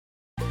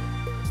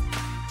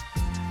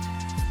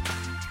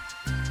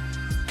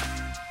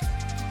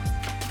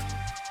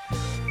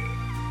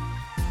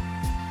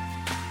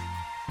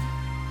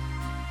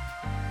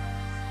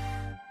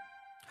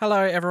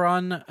Hello,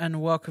 everyone,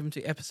 and welcome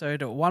to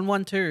episode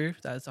 112.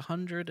 That's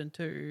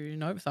 102.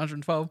 No, it's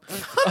 112.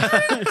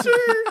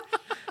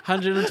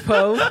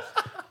 112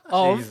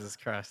 of Jesus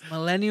Christ.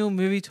 Millennial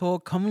Movie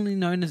Talk, commonly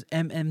known as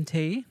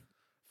MMT,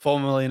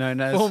 Formerly known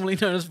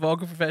as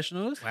Vulgar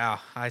Professionals. Wow,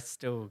 I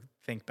still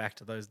think back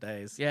to those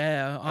days.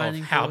 Yeah, Of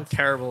ironing how boards.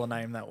 terrible a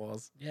name that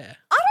was. Yeah,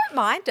 I don't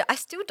mind it. I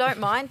still don't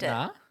mind it.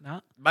 Nah.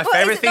 no, my Well,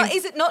 favorite thing.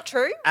 is it not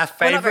true? Our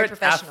We're not very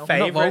favorite, our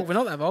professional. we're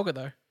not that vulgar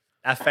though.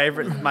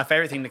 my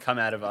favorite thing to come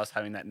out of us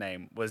having that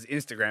name was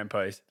Instagram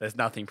post. There's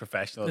nothing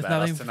professional There's about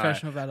nothing us tonight.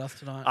 professional about us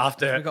tonight.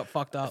 After we got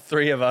fucked up.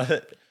 Three of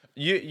us,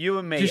 you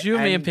and me, Just you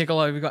and me and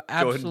Piccolo, we got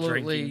Jordan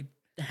absolutely drinking.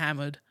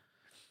 hammered,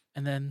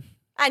 and then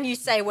And you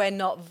say we're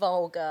not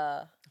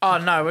vulgar. Oh,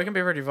 no, we can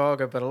be pretty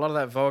vulgar, but a lot of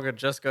that vulgar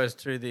just goes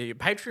to the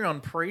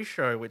Patreon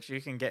pre-show, which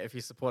you can get if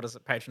you support us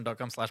at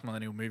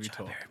patreon.com/millennial movie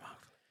talk.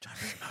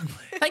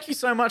 Thank you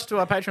so much to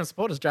our Patreon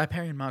supporters, Jai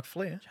Perry and Mark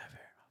Fleer.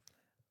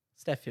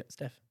 Steph.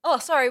 Oh,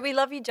 sorry. We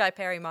love you, Jai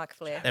Perry, Mark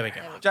Flair. There we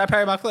go. Jai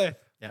Perry McClure.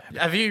 Yeah.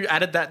 Have you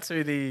added that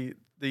to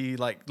the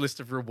like list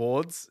of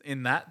rewards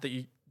in that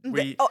you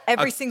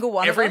Every single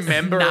one every of us.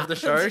 member of the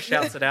show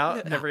shouts it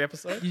out in every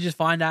episode? you just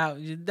find out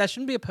that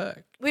shouldn't be a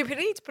perk. We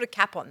need to put a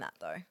cap on that,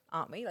 though,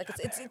 aren't we? Like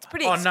it's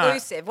pretty Oh, no.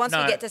 exclusive. Once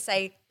No. we get to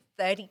say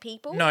 30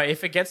 people. No,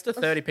 if it gets to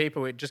 30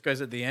 people, it just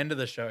goes at the end of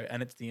the show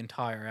and it's the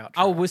entire outro.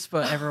 I'll whisper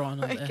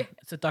everyone on there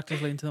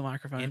seductively into the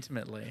microphone,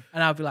 Intimately.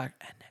 and I'll be like,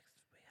 "And next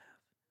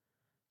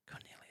we have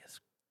Cornelius.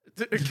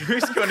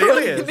 Who's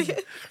Cornelius?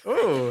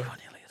 Ooh.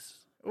 Cornelius,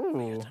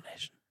 Ooh.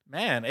 donation."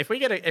 Man, if we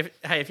get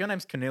if your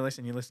name's Cornelius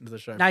and you listen to the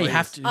show, Now you please.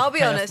 have to. I'll be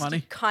pay us honest, money.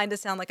 you kind of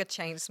sound like a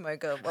chain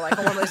smoker, or like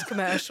on one of those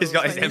commercials. He's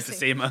got his when you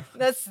sing. emphysema.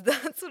 That's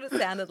what it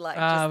sounded like.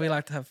 just We then.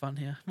 like to have fun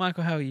here.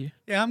 Michael, how are you?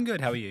 Yeah, I'm good.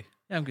 How are you?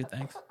 Yeah, I'm good,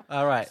 thanks.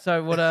 All right.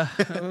 So what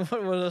what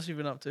else have you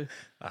been up to?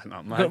 Not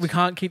But much. we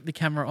can't keep the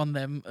camera on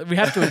them. We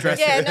have to address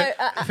Yeah, it. no.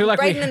 I feel like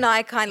Braden and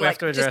I kind we of have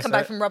to like just address come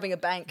back it. from robbing a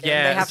bank.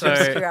 Yeah, and they have so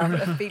to screw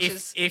our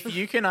features. if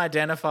you can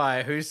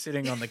identify who's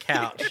sitting on the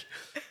couch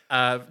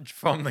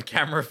from the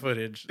camera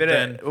footage,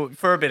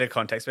 For a bit of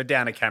context, we're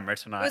down a camera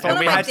tonight. It was one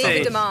of my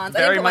diva demands. I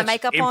didn't very put my much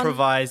makeup on.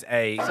 improvise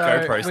a So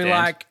GoPro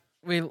stand.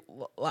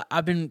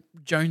 I've been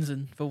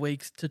jonesing for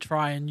weeks to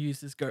try and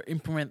use this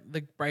implement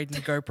the Braden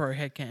GoPro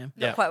head cam.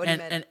 Not quite what he And,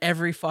 meant. and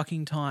every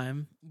fucking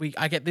time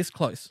I get this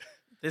close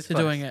this to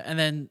close. doing it, and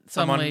then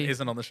Someone suddenly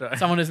isn't on the show.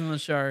 someone is in the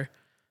show,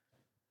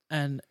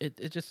 and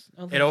it just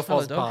It all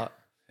falls apart.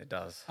 It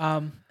does.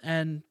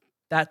 And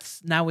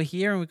that's now we're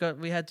here,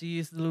 and we had to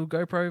use the little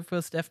GoPro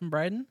for Steph and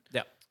Braden,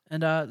 Yeah.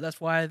 and that's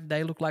why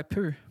they look like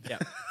poo. Yeah.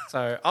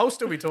 So I'll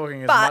still be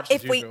talking as But much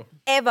if as we usual.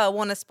 ever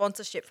want a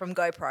sponsorship from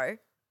GoPro,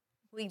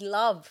 we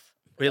love.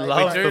 We GoPro.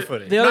 love do- the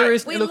footage. The other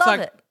is we it looks love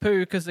like it. poo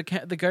because the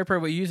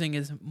GoPro we're using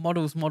is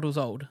models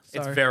old. So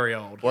It's very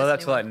old. Well,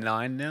 that's like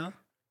 9 now.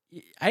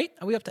 8?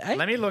 Are we up to 8?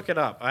 Let me look it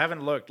up. I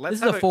haven't looked. This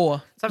is a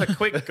 4. Let's have a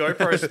quick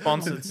GoPro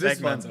sponsored This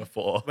segment. one's a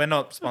 4. We're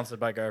not sponsored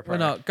by GoPro. We're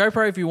not.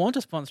 GoPro, if you want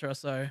to sponsor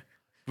us, though.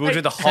 We'll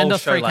do the Send whole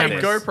us show free like Hey,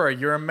 this. GoPro,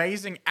 your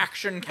amazing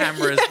action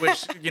cameras,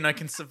 which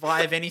can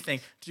survive anything.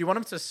 Do you want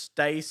them to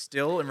stay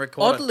still and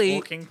record a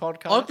talking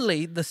podcast?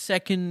 Oddly, the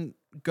second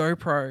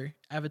GoPro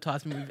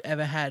advertisement we've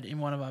ever had in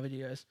one of our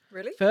videos.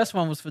 Really? First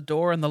one was for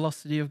Dora and the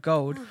Lost City of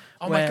Gold.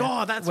 Oh my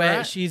God, that's where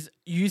right. she's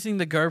using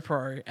the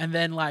GoPro, and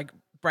then like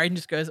Braden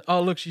just goes,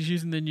 "Oh look, she's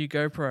using the new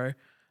GoPro."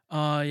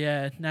 Oh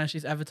yeah, now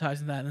she's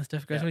advertising that, and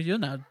Steph goes, "Well, you're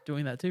now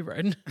doing that too,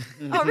 Braden."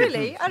 Oh,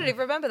 really? I don't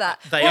even remember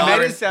that. They You are.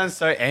 made it sound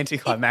so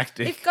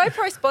anticlimactic. If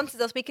GoPro sponsors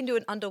us, we can do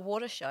an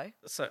underwater show.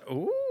 So,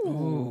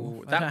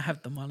 Ooh, I don't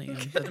have the money. and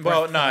the breath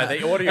well, for no, that.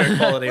 the audio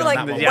quality We'll on like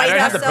that one. weight Yeah, I don't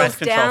have the ourselves breath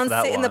control down, for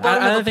that sit in the one.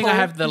 bottom I of don't the think I pool.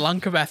 have the lung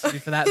capacity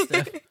for that,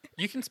 Steph.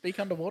 You can speak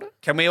underwater?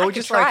 Can we all can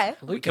just try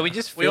like? Can we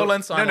just? We all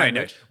learn sign No.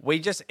 language. We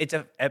just. It's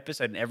an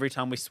episode, and every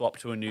time we swap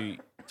to a new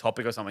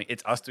topic or something,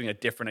 it's us doing a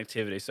different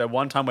activity. So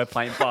one time we're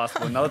playing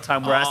basketball, another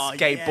time we're Oh,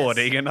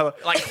 skateboarding, yes. another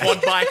Like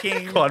quad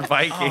biking? quad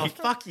biking. Oh,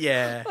 fuck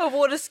yeah. A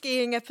water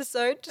skiing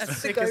episode. Just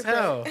That's the sick as GoPro.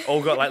 hell.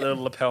 All got like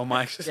little lapel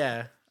mics.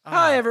 Yeah. Oh,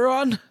 Hi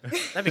everyone.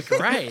 that'd be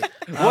great.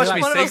 Watch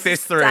me One of sink us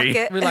this stack three.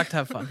 it. We like to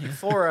have fun here.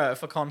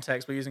 For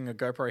context, we're using a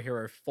GoPro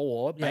Hero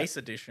 4 base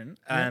edition,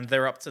 and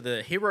they're up to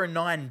the Hero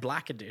 9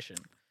 Black Edition.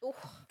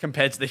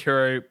 Compared to the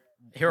Hero.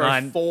 Hero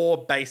 9.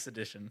 4 base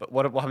edition. But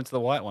what happened to the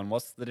white one?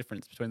 What's the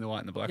difference between the white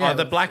and the black? Oh, one?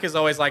 the black is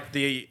always like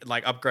the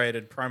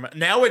upgraded promo.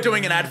 Now we're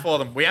doing an ad for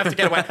them. We have to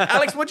get away.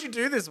 Alex, what'd you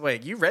do this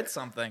week? You read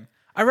something.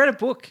 I read a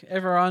book,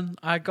 everyone.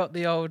 I got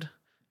the old.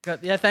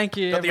 Thank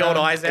you. Got the old everyone.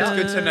 eyes out.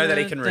 It's good to know that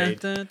he can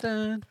read.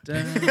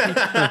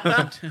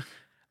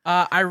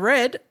 I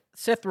read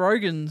Seth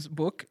Rogen's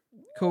book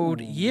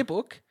called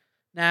Yearbook.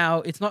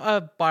 Now, it's not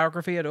a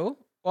biography at all.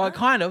 Well,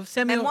 kind of.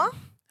 Memoir?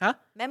 Huh?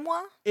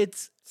 Memoir?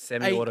 It's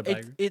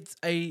Semi-autobiography. it's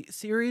a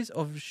series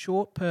of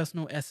short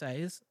personal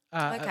essays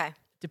Okay.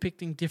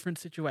 depicting different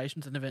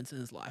situations and events in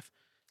his life.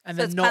 And So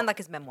they're it's not kind of like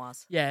his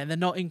memoirs. yeah, and they're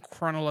not in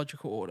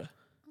chronological order.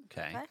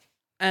 Okay. Okay.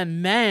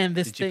 And man,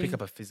 this Did you thing pick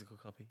up a physical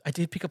copy? I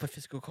did pick up a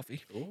physical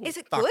copy. Is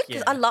it fuck good?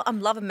 Because yeah.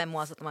 I'm loving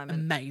memoirs at the moment.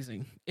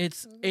 Amazing. It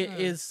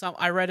is some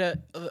I read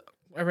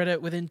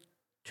it within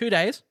 2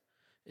 days.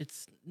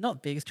 It's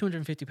not big. It's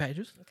 250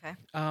 pages. Okay.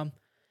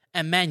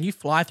 And man, you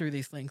fly through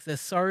these things. They're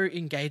so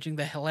engaging.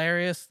 They're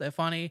hilarious. They're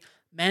funny.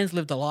 Man's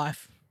lived a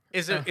life.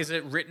 Is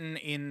it written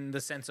in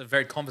the sense of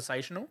very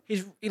conversational?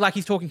 He's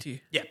talking to you.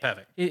 Yeah,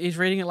 perfect. He's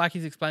reading it like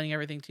he's explaining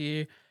everything to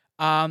you.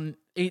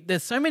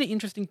 There's so many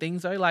interesting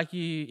things though. Like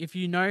if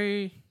you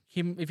know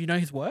him, if you know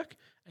his work,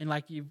 and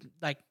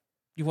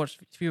you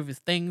watched a few of his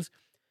things.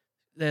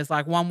 There's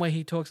like one where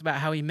he talks about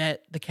how he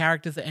met the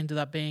characters that ended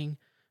up being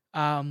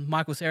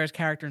Michael Cera's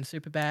character in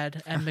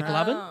Superbad and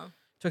McLovin. Oh.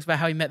 Talks about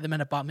how he met them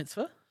at a bar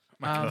mitzvah.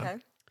 Okay.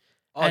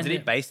 Oh, And- did he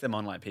base them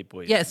on like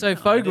people? Yeah, so I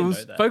didn't know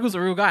that. Fogel's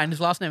a real guy, and his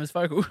last name is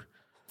Fogel.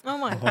 Oh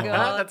my Ah,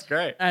 god. that's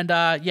great. And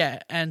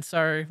and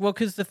so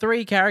because the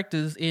three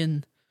characters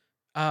in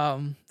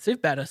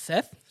Superbad are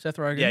Seth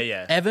Rogen,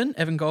 Yeah.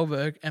 Evan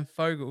Goldberg, and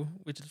Fogel,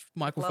 which is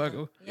Michael Love it.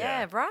 Fogel.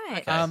 Yeah,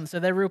 right. Okay. So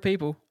they're real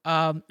people.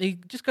 He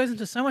just goes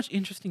into so much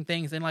interesting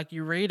things, and like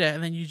you read it,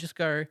 and then you just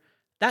go,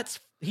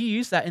 he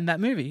used that in that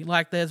movie.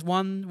 Like there's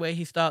one where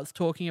he starts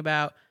talking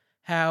about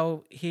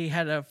how he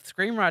had a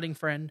screenwriting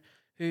friend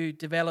who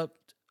developed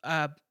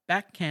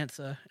back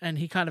cancer, and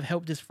he kind of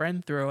helped his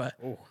friend through it.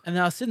 Ooh. And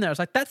then I was sitting there, I was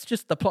like, that's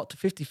just the plot to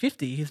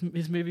 50-50,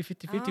 his movie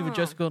 50-50 with Oh.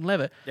 Joseph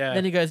Gordon-Levitt. Yeah.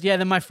 Then he goes,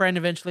 then my friend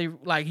eventually,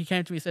 like, he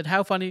came to me and said,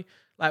 how funny,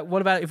 like,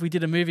 what about if we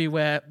did a movie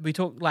where we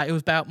talked, like, it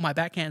was about my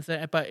back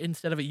cancer, but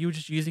instead of it, you were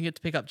just using it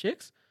to pick up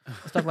chicks,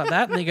 or stuff like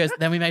that. And he goes,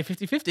 then we made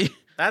 50-50.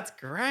 That's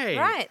great.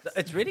 Right.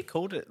 It's really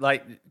cool to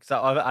like. So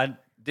I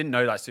didn't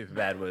know like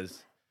Superbad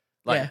was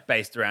like Yeah.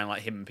 based around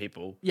like him and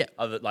people. Yeah.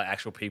 Other like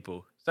actual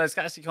people. So it's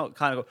actually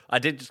kind of. I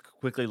did just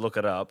quickly look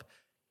it up.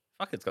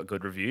 Fuck, it's got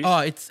good reviews. Oh,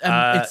 it's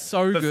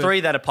so the good.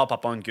 3 that have pop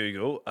up on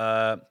Google.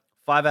 5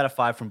 out of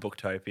 5 from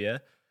Booktopia.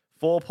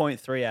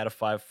 4.3 out of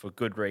 5 for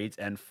Goodreads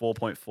and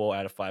 4.4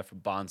 out of 5 from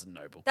Barnes and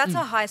Noble. That's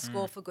a high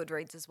score for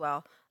Goodreads as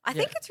well. I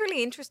think Yeah. it's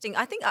really interesting.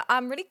 I think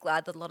I'm really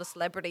glad that a lot of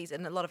celebrities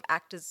and a lot of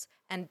actors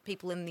and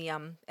people in the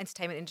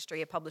entertainment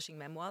industry are publishing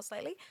memoirs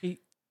lately. He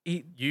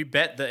You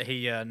bet that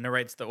he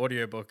narrates the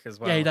audiobook as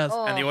well. Yeah, he does.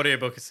 And the Oh.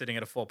 audiobook is sitting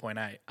at a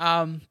 4.8.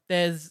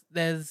 there's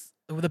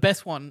the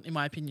best one in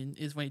my opinion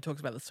is when he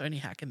talks about the Sony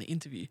hack in the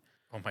interview,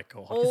 Oh my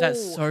god. Oh. because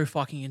that's so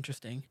fucking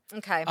interesting.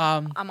 Okay,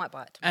 Um, I might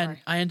buy it tomorrow. And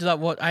I ended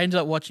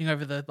up watching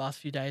over the last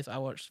few days. I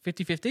watched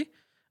 50-50,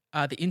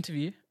 the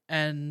interview,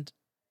 and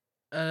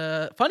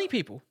Funny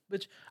People,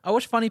 which I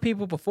watched Funny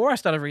People before I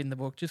started reading the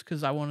book, just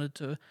because I wanted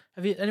to.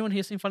 Anyone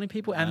here seen Funny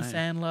People? Adam No.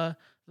 Sandler,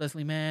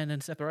 Leslie Mann,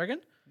 and Seth Rogen,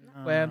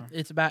 where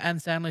it's about Adam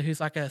Sandler, who's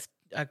like a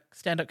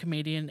stand-up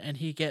comedian, and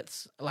he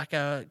gets like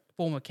a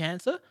form of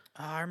cancer,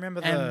 Oh, I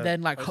remember and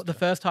then like poster. the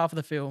first half of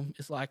the film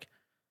is like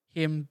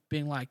him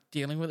being like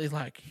dealing with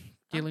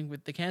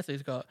the cancer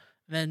he's got.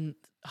 And then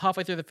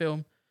halfway through the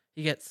film,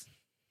 he gets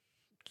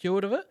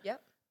cured of it.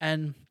 Yep.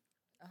 And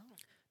Oh.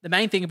 the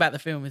main thing about the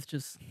film is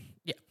just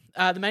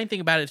the main thing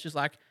about it is just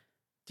like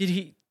did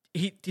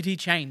he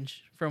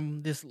change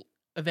from this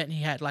event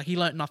he had? Like he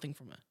learned nothing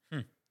from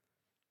it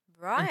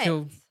Right.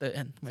 until the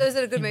end. So is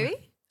it a good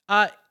movie?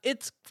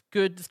 It's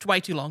good. It's way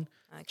too long.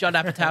 Okay. Judd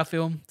Apatow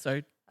film,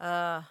 so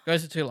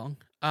goes for too long.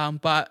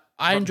 But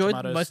I enjoyed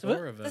most of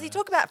it. Does he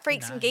talk about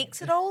freaks and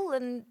geeks at all?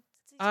 And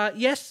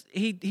Yes,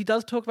 he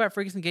does talk about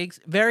Freaks and Geeks.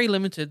 Very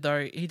limited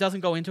though. He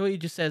doesn't go into it. He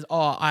just says,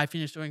 "Oh, I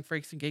finished doing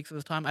Freaks and Geeks at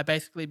this time. I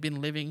basically been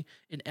living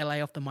in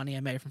LA off the money I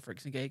made from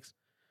Freaks and Geeks."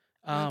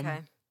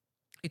 okay.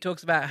 He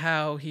talks about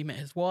how he met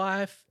his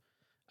wife.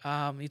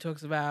 He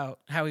talks about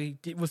how he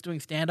was doing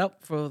stand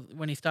up for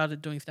when he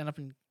started doing stand up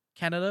in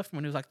Canada from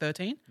when he was like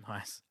 13.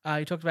 Nice.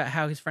 He talked about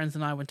how his friends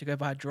and I went to go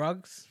buy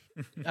drugs.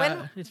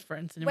 His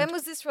friends. And he When went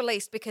was this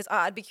released? Because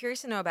I'd be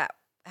curious to know about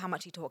how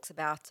much he talks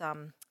about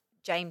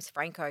James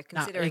Franco, Nah, it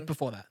was considering.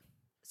 before that.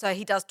 So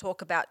he does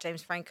talk about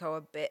James Franco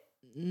a bit.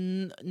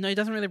 No, he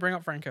doesn't really bring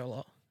up Franco a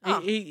lot.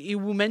 Oh. He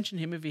will mention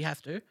him if he has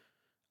to,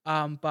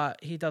 but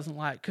he doesn't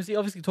like because he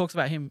obviously talks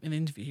about him in the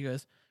interview. He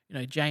goes,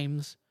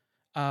 James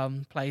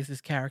plays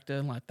this character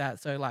and like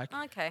that. So like,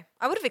 Okay.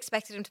 I would have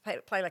expected him to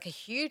play like a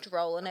huge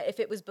role in it if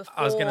it was before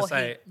I was gonna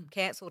say, he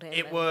cancelled him.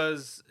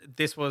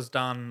 This was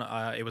done,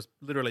 it was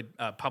literally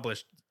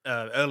published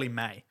early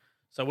May.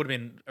 So it would have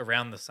been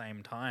around the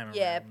same time.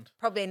 Yeah, around.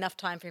 probably enough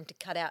time for him to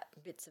cut out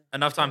bits of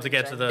Enough time to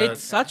get to the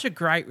it's such a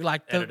great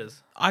like the,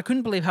 editors. I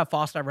couldn't believe how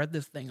fast I read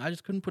this thing. I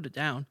just couldn't put it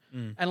down.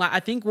 And like I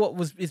think what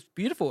is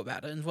beautiful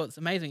about it and what's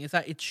amazing is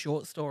that it's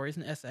short stories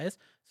and essays.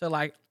 So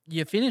like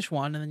you finish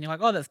one and then you're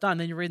like, oh, that's done.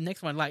 Then you read the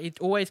next one. Like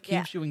it always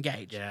keeps you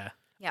engaged. Yeah.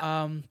 Yeah.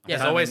 Yeah.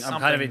 There's so- always I'm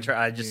kind of something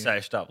I just new.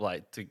 searched up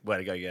like to where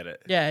to go get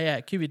it.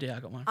 Yeah. QBD, I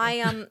got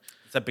mine.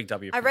 It's a big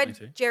W. I for me read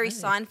too. Jerry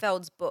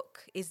Seinfeld's book,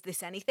 Is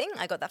This Anything?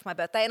 I got that for my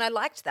birthday and I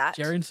liked that.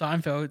 Jerry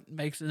Seinfeld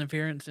makes an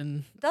appearance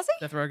in Does he?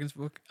 Seth Rogen's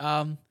book.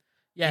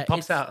 Yeah, He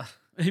pops out.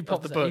 He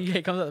pops the out. book.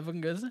 He comes out of the book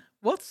and goes,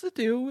 "What's the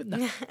deal with that?"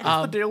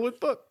 What's the deal with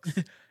books?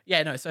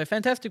 Yeah, no. So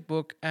fantastic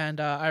book, and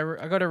I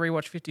got to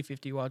rewatch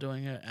 50-50 while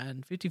doing it,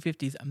 and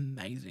 50-50 is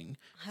amazing.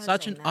 haven't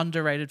Such seen an that.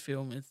 underrated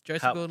film. It's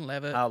Joseph How-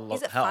 Gordon-Levitt.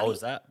 Is it How funny? old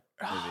is that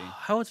movie?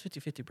 How old's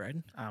 50-50,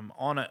 Braden?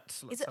 On it.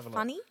 So let's Is it have a look.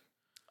 funny?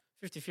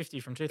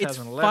 50-50 from It's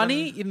 2011.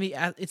 funny in the.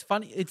 It's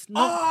funny. It's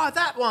not. Oh,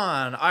 that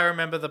one! I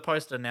remember the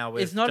poster now.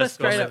 With It's not a just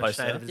gone straight over up the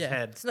shade of his Yeah.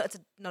 head. It's not. It's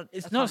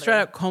It's not straight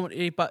up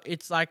comedy, but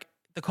it's like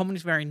the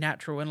comedy's very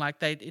natural and like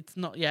they. It's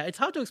not. Yeah, it's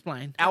hard to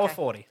explain. Hour Okay.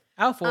 40.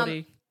 Hour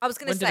 40. I was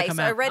going When to did it say. come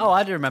So I out? read. Oh,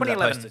 I do remember that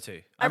 2011. poster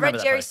too. I read remember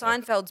that Jerry poster.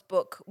 Seinfeld's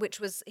book, which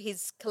was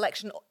his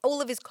collection,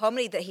 all of his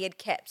comedy that he had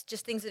kept,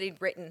 just things that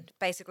he'd written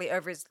basically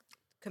over his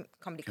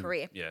comedy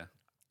career. Yeah.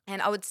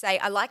 And I would say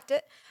I liked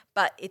it,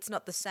 but it's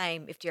not the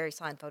same if Jerry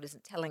Seinfeld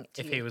isn't telling it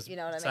to If you. he was you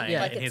know what I mean? saying it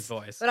in it's- his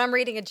voice. But I'm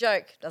reading a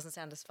joke. It doesn't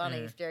sound as funny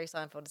if Jerry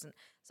Seinfeld isn't.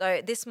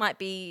 So this might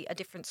be a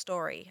different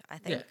story, I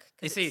think.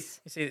 You 'cause see,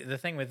 it's- the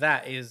thing with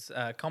that is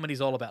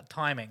comedy's all about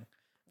timing.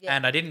 Yeah.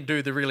 And I didn't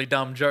do the really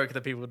dumb joke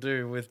that people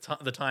do with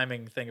the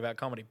timing thing about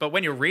comedy. But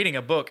when you're reading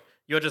a book,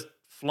 you're just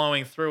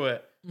flowing through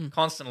it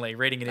constantly,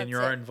 reading it in That's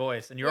your it. own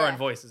voice. And your Yeah. own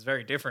voice is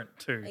very different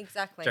to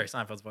Exactly. Jerry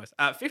Seinfeld's voice.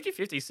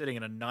 50-50 is sitting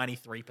at a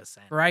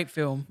 93%. Great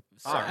film.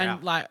 Far and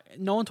out. like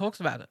no one talks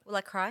about it. Will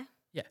I cry?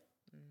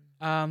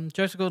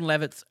 Joseph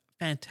Gordon-Levitt's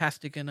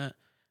fantastic in it.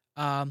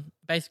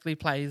 Basically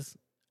plays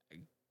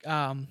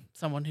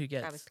someone who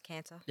Cry gets with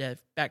cancer.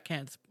 back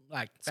cancer,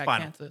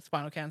 Spinal.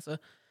 spinal cancer,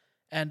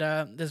 and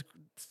there's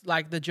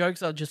like the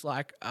jokes are just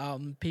like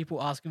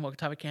people asking what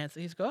type of cancer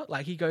he's got.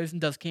 Like he goes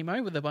and does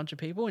chemo with a bunch of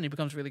people, and he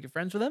becomes really good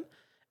friends with them.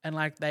 And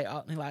like they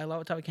are like,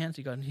 what type of cancer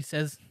you got? And he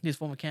says his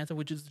form of cancer,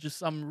 which is just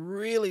some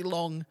really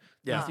long.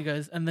 Yeah. He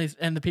goes, and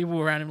the people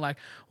around him like,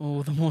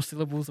 oh, the more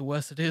syllables, the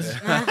worse it is.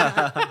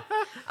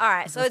 All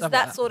right, so it's stuff like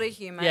that that. sort of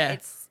humor. Yeah.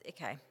 It's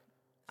okay.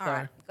 All So,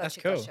 right, that's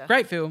gotcha, cool. gotcha.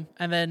 Great film.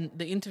 And then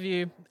the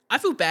interview, I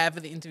feel bad for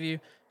the interview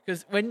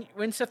because when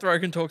Seth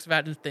Rogen talks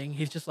about his thing,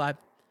 he's just like,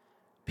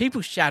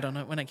 people shat on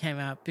it when it came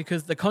out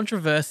because the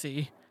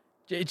controversy,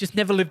 it just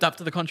never lived up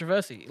to the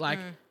controversy. Like,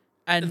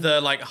 and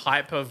The like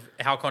hype of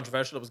how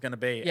controversial it was going to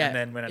be. yeah, And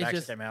then when it actually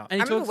just- came out.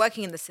 and I he remember talks,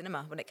 working in the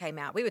cinema when it came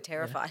out. We were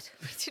terrified.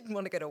 We didn't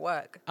want to go to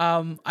work.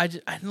 and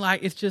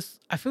like, it's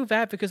just, I feel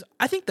bad because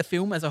I think the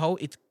film as a whole,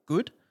 it's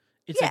good.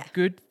 It's Yeah. a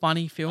good,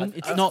 funny film.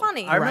 It's It's not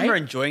funny. I remember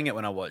great. enjoying it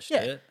when I watched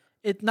Yeah.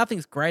 it.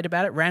 Nothing's great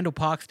about it. Randall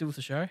Park steals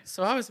the show.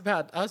 So I was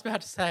about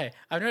to say,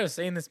 I've never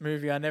seen this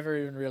movie. I never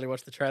even really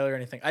watched the trailer or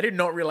anything. I did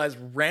not realize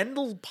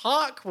Randall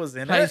Park was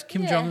in Plays it.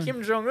 Kim Yeah. Jong-un.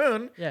 Kim Jong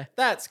Un. Yeah.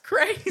 That's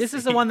crazy. This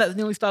is the one that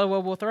nearly started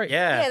World War III.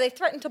 Yeah. Yeah, they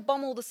threatened to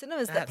bomb all the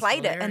cinemas that That's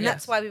played it, and hilarious.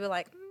 that's why we were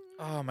like,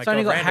 Oh my Sony god, got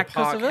Randall hacked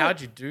 'cause Park! of it?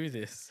 How'd you do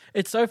this?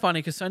 It's so funny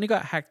because Sony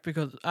got hacked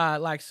because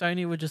like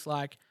Sony were just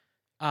like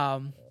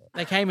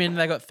they came in,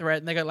 they got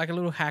threatened, they got like a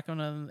little hack on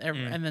them,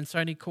 and then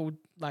Sony called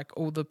like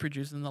all the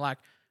producers and they're like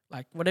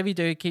whatever you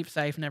do, keep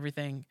safe and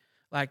everything,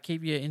 like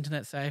keep your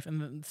internet safe.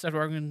 And then Seth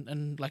Rogen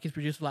and like his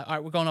producers were like, all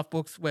right, we're going off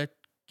books, we're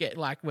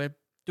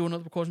doing all the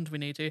precautions we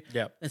need to.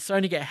 Yep. And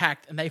Sony get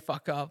hacked and they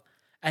fuck up,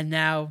 and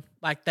now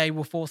like they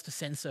were forced to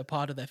censor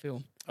part of their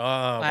film. Oh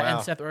Like, wow,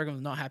 And Seth Rogen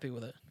was not happy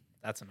with it.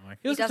 that's annoying.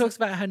 He also doesn't- talks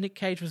about how Nick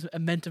Cage was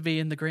meant to be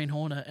in the Green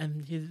Hornet,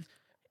 and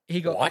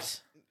he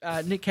got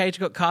Nick Cage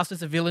got cast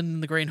as a villain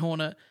in the Green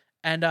Hornet,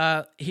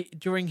 and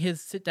during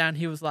his sit down,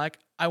 he was like,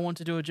 "I want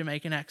to do a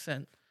Jamaican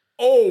accent."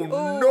 Oh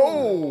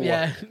no!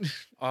 Yeah,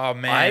 Oh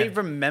man. I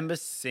remember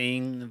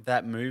seeing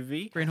that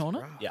movie. Green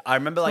Hornet. Yeah, I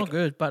remember It's like not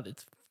good, but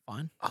it's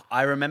fine.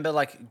 I remember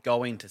like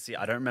going to see.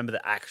 I don't remember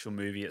the actual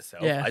movie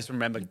itself. Yeah. I just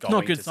remember not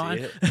going a good to sign.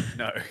 see it.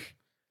 No.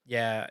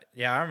 yeah,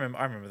 I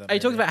remember that. He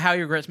talks movie. about how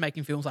he regrets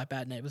making films like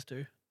Bad Neighbors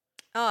too.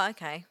 oh,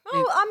 okay.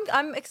 Oh,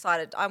 I'm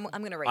excited. I'm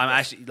gonna read. I'm this.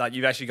 actually like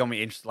you've actually got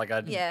me interested. Like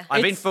Yeah.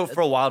 I've been It's-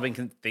 for a while. I've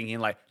been thinking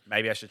like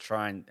maybe I should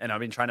try and I've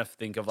been trying to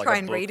think of like try a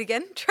and book. read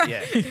again. Try.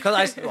 Yeah,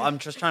 because I'm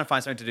just trying to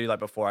find something to do like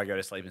before I go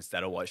to sleep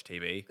instead of watch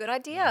TV. Good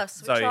idea.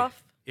 Switch So-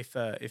 off.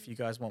 If you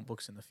guys want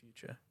books in the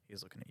future,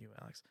 here's looking at you,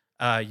 Alex.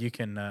 You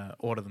can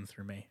order them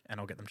through me, and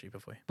I'll get them cheaper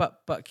for you.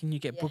 But can you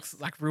get books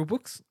Yes. like real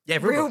books? Yeah,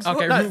 Real books.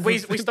 Okay, No, real we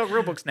books. stock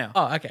real books now.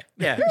 Oh, okay.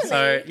 Yeah.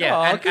 So yeah,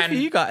 Oh, and, good for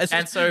you guys.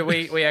 And so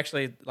we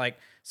actually like.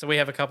 So we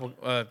have a couple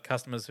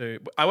customers who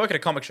I work at a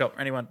comic shop.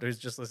 Anyone who's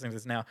just listening to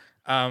this now,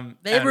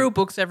 They're and real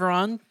books.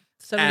 Everyone,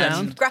 settle and-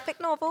 down. Graphic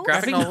novels.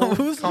 graphic Graphic novel,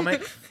 novels.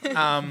 comic.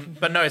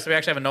 But no, so we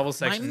actually have a novel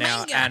section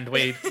now, manga. and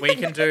we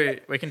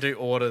can do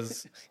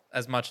orders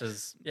as much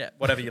as Yeah.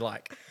 whatever you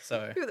like.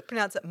 So People that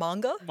pronounce it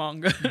manga.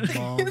 Manga.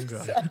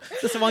 manga.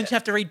 That's the ones you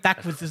have to read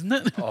backwards, isn't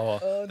it?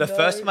 Oh, the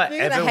first time I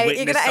You're gonna ever hate-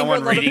 you're witnessed gonna anger someone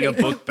a lot of reading a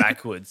people. book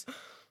backwards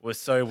was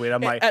so weird.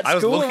 I'm like, At I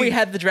was school, looking. we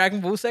had the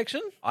Dragon Ball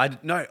section.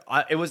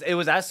 It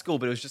was at school,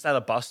 but it was just at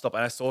a bus stop,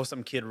 and I saw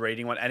some kid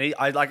reading one, and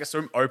I saw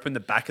him open the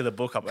back of the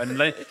book up, and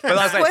then, but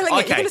I was Spoiling like, it. You're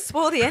okay. gonna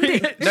spoil the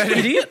ending. No,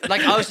 idiot!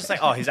 Like I was just like,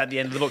 oh, he's at the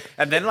end of the book,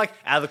 and then like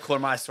out of the corner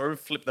of my eye, I saw him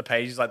flip the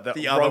pages like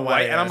the other wrong way,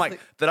 way, and I'm yeah. like,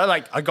 then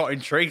I got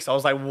intrigued, so I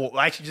was like,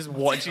 actually just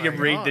watching him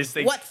read this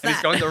thing, What's and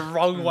it's that? going the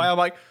wrong way. I'm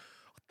like,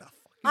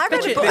 I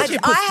read you- a book. bet you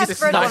I put have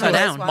this read one of upside those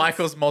down. ones.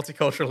 Michael's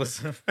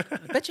multiculturalism.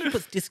 I bet you he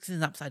puts discs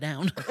in upside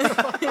down.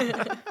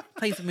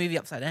 Plays the movie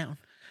upside down.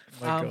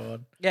 Oh my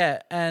god.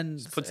 Yeah,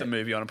 and puts a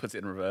movie on and puts it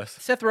in reverse.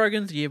 Seth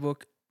Rogen's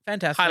yearbook,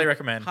 fantastic. Highly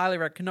recommend.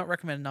 Cannot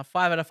recommend enough.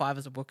 5 out of 5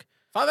 as a book.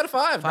 5 out of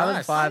 5. 5 out Nice.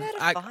 of 5. 5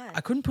 out I, of 5.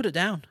 I couldn't put it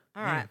down.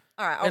 All right.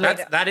 All right. I'll And read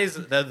That's, it. that is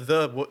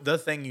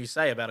the thing you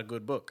say about a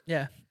good book.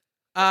 Yeah.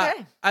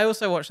 Okay. I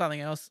also watched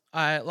something else.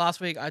 Last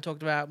week I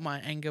talked about my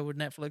anger with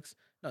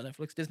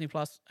Disney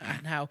Plus,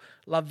 and how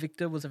Love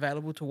Victor was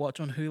available to watch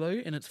on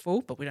Hulu in its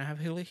full, but we don't have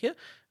Hulu here.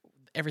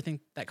 Everything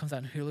that comes out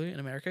on Hulu in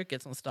America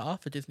gets on Star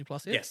for Disney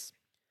Plus here. Yes.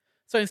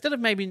 So instead of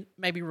maybe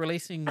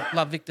releasing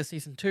Love Victor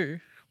season 2,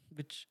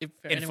 which if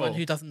for In anyone full.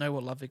 who doesn't know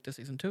what Love Victor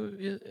season 2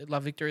 is,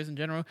 Love Victor is in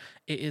general,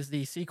 it is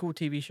the sequel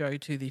TV show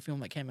to the film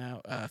that came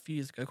out a few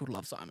years ago called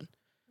Love, Simon.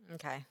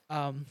 Okay.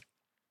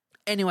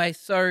 Anyway,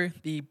 so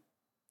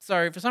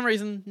for some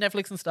reason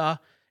Netflix and Star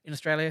in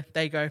Australia,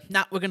 they go,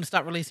 nah, we're going to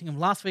start releasing them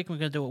last week and we're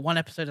going to do it one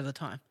episode at a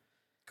time.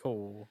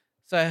 Cool.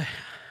 So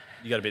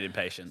You got a bit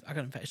impatient. I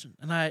got impatient,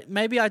 and I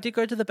did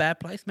go to the bad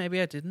place,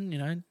 maybe I didn't. You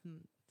know, no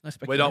We're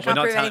speculation. not. We're Can't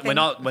not. prove We're anything.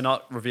 not. We're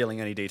not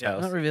revealing any I'm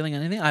details. not revealing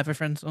anything. I have a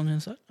friend on the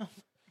inside. Oh.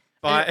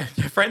 But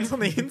friends on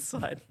the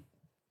inside.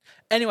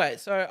 Anyway,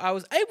 so I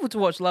was able to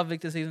watch Love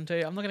Victor season 2.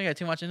 I'm not going to go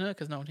too much into it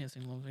because no one here has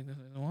seen Love Victor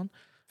season 1.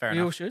 Fair You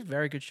all enough. should.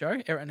 Very good show.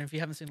 And if you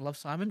haven't seen Love,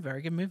 Simon,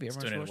 very good movie.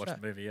 Still Everyone need should to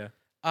watch watch the movie,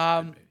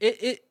 yeah.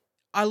 that.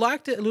 I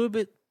liked it a little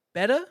bit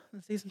better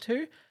than season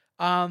 2.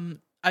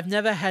 I've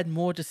never had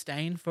more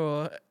disdain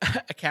for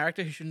a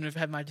character who shouldn't have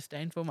had my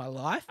disdain for my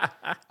life.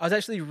 I was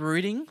actually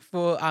rooting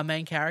for our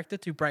main character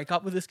to break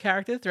up with this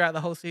character throughout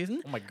the whole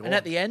season. Oh my god. And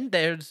at the end,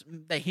 they're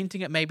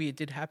hinting at maybe it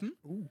did happen.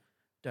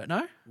 Don't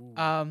know.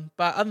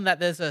 But other than that,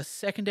 there's a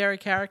secondary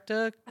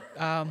character.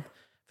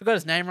 Forgot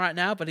his name right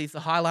now, but he's the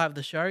highlight of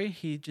the show.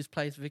 He just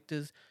plays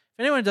Victor's. If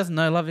anyone who doesn't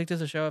know, Love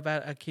Victor's a show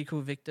about a kid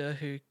called Victor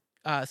who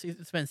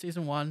spends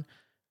season 1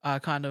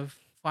 kind of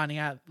finding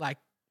out, like,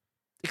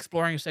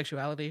 exploring his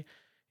sexuality.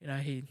 You know,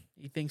 he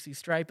thinks he's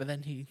straight, but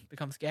then he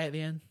becomes gay at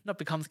the end. Not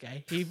becomes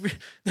gay.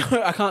 No,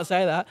 I can't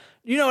say that.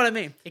 You know what I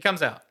mean? He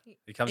comes out.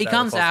 He comes He out. of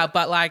comes the closet. out,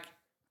 but like,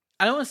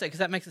 I don't want to say because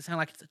that makes it sound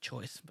like it's a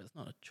choice, but it's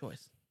not a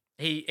choice.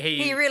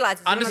 He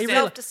realizes understand-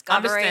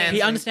 self-discovery. understands-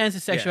 He understands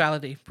his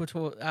sexuality.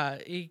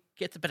 He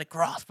gets a better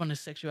grasp on his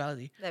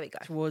sexuality There we go.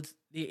 towards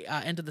the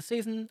end of the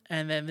season,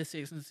 and then this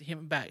season's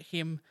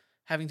him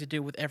having to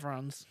deal with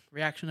everyone's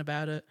reaction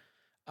about it.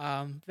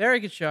 Very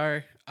good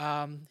show.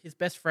 His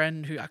best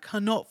friend, who I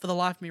cannot for the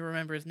life of me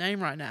remember his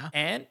name right now,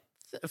 And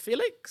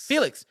Felix.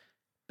 Felix,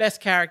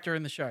 best character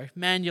in the show.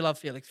 Man, you love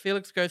Felix.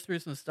 Felix goes through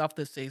some stuff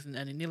this season,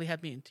 and he nearly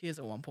had me in tears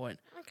at one point.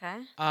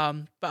 Okay.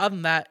 But other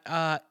than that,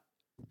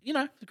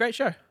 it's a great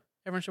show.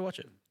 Everyone should watch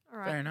it. All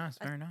right. Very nice.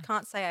 I Very nice.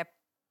 can't say I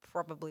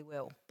probably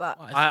will, but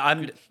Oh,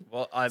 I'm.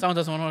 someone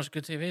doesn't want to watch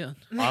good TV then.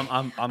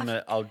 I'm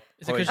gonna. I'll. Is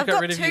it probably- because you I've got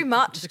got rid of too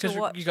much is it 'cause to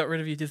watch. you got rid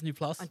of your Disney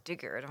Plus? I did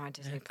get rid of my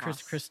Disney Yeah,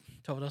 Plus. Chris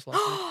told us last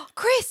week.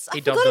 Chris, I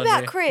He dubbed forgot on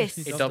about you. Chris.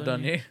 He He dubbed dubbed on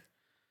on you. you.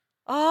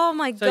 Oh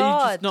my So you're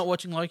god! just not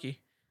watching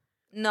Loki?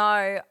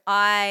 No,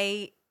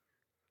 I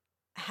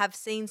have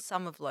seen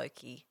some of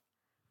Loki,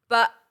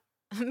 but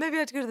maybe I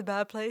had to go to the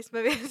bad place.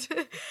 Maybe I had to.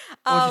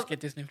 Or just get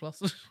Disney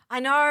Plus? I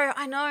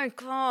know.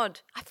 God,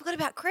 I forgot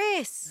about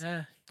Chris.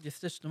 Yeah, you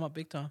stitched them up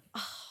big time.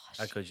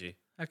 How could you?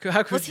 How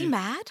could Was you? he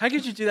mad? How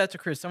could you do that to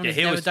Chris? Someone Yeah, who's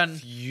he never was done.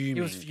 fuming.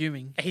 He was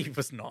fuming. He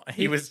was not.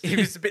 He was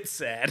a bit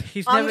sad.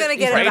 He's I'm never gonna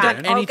get he's it never back.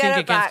 done I'll anything get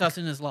it against back. us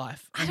in his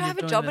life. I and don't you're have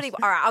a doing job this. anymore.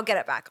 All right, I'll get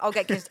it back. I'll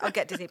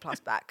get Disney Plus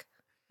back.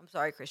 I'm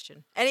sorry,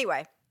 Christian.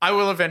 Anyway, I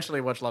will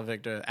eventually watch Love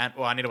Victor. And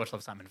I need to watch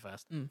Love Simon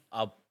first.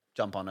 I'll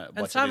jump on it. And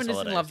Watch it Simon these isn't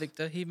holidays. Love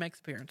Victor. He makes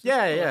appearances.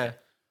 Yeah.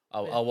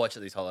 I'll watch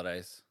it these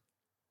holidays.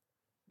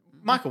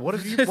 Michael, what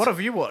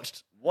have you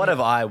watched? What have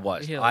I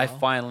watched? Here, I Lyle.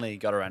 finally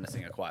got around to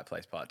seeing A Quiet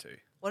Place Part 2.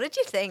 what did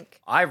you think?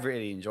 I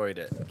really enjoyed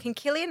it. Can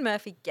Killian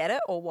Murphy get it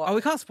or what? Oh,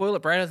 we can't spoil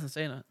it. Brad hasn't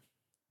seen it.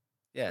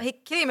 Yeah,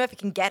 Killian Murphy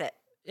can get it.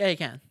 Yeah, you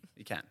can.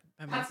 you can.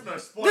 no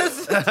spoiler.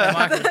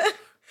 Michael,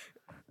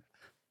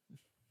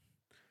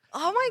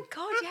 Oh my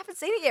god, you haven't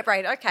seen it yet,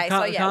 Braden. Okay, so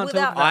Can't- yeah, can't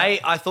without talk about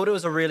I thought it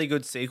was a really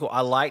good sequel.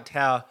 I liked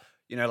how,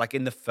 like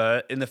in the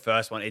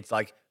first one, it's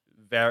like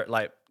very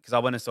like because I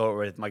went and saw it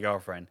with my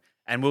girlfriend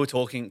and we were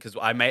talking because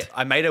I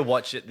made her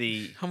watch it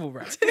humble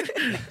brag.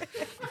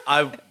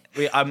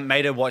 I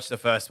made her watch the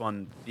first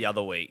one the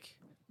other week,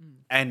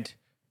 and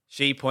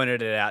she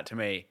pointed it out to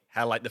me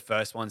how like the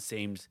first one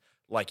seems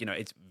like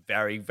it's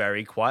very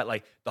very quiet.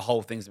 Like the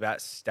whole thing's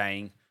about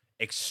staying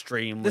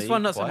extremely. This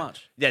one not so quiet.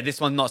 much. Yeah, this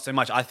one not so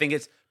much. I think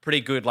it's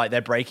pretty good. Like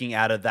they're breaking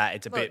out of that.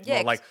 It's a Well, bit yeah,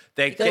 more like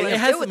they're because It getting,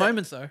 has deal with the it.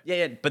 moments though.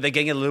 yeah, but they're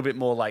getting a little bit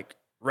more like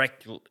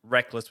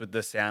reckless with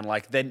the sound.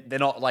 Like they're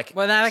not like.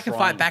 Well, now they can fight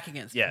trying- back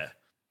against. Yeah.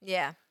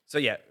 yeah. So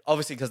yeah,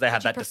 obviously because they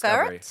had Do you that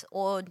prefer discovery. it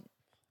or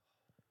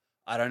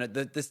I don't know.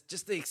 This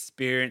just the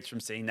experience from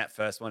seeing that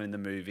first one in the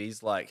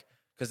movies, like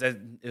because it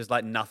was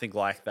like nothing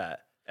like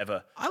that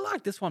ever. I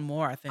like this one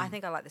more. I think. I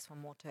think I like this one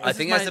more too. I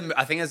think is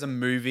as a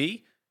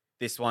movie,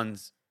 this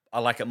one's I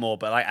like it more.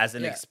 But like as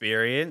an Yeah.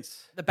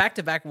 experience, the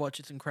back-to-back watch.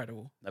 It's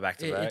incredible. the back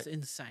to back. It's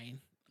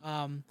insane.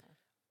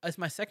 It's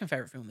my second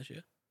favorite film this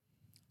year.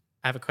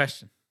 I have a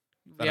question.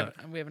 We have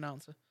an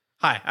answer.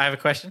 Hi, I have a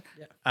question.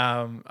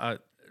 Yeah.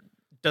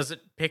 Does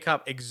it pick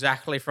up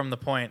exactly from the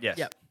point? Yes.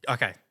 Yep.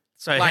 Okay.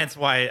 So Like- hence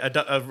why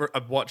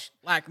a watch.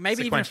 Like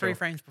maybe even Sequential. 3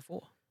 frames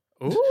before.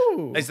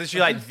 Ooh. It's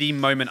literally like the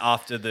moment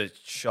after the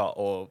shot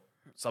or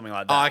something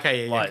like that. Oh,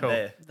 okay, yeah, like cool.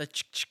 there. The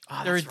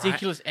Oh, the that's right.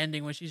 ridiculous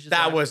ending when she's just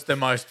That like, was the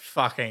most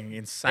fucking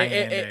insane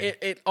ending.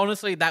 it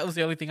honestly, that was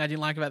the only thing I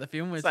didn't like about the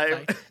film was Same.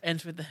 like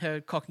ends with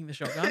her cocking the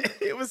shotgun.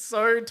 It was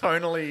so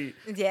tonally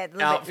Yeah, a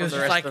little out bit. for It was the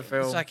just rest like of the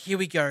film. it's like here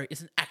we go.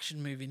 It's an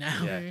action movie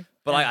now. Yeah.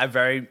 But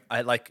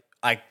like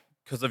I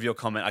because of your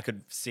comment, I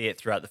could see it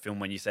throughout the film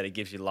when you said it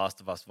gives you Last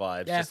of Us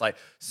vibes. Yeah. Just like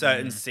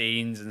certain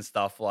scenes and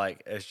stuff.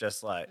 Like it's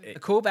just like The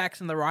callbacks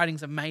and the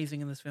writing's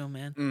amazing in this film,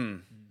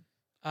 man.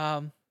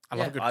 I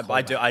love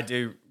a good I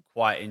do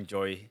quite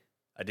enjoy.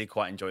 I did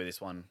quite enjoy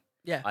this one.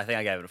 Yeah, I think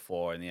I gave it a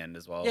 4 in the end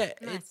as well. yeah.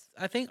 Nice. It's.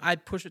 I think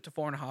I'd push it to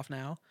 4.5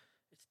 now.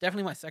 It's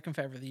definitely my second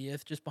favorite of the year.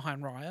 It's just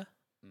behind Raya.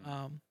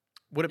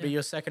 Would it be Yeah.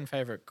 your second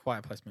favorite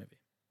Quiet Place movie?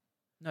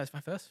 No, it's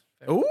my first.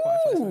 Favorite Quiet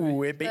Place movie.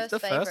 Ooh, it beats First the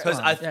first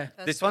favourite. one. Because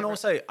Yeah. this one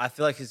also I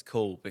feel like is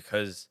cool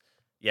because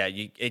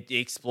it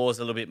explores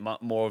a little bit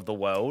more of the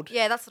world.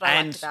 Yeah, that's what I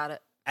And- liked about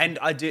it. And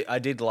I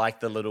did like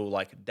the little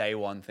like day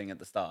one thing at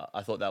the start.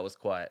 I thought that was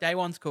quite. Day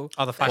one's cool.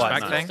 Oh, the Quite flashback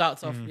nice. thing?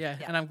 Starts off, Mm. yeah,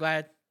 Yeah. and I'm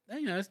glad.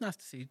 It's nice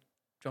to see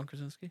John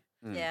Krasinski.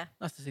 Yeah.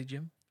 Nice to see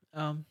Jim.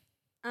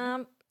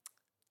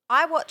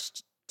 I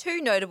watched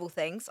two notable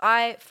things.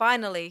 I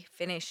finally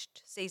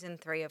finished season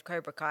 3 of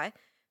Cobra Kai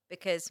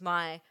because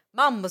my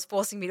mum was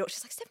forcing me to watch.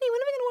 She's like, Stephanie,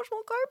 when are we going to watch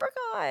more Cobra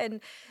Kai?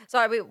 And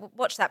so we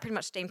watched that, pretty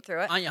much steamed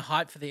through it. Aren't you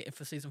hyped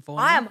for season 4?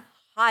 I now? am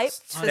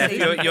hyped for Steph,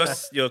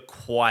 season you're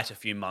quite a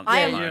few months I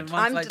Yeah, am, you're behind.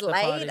 months I'm late to the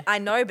delayed, party. I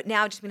know, but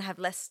now I'm just going to have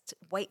less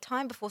wait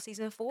time before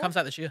season 4. Comes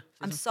out this year.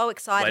 I'm Season- so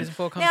excited. Season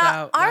 4 comes now,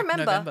 out. I like,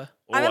 remember, November.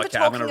 Oh, I remember okay,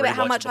 I'm gonna talking about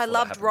how rewatch much it I before that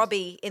loved happens.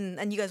 Robbie,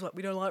 and you guys went,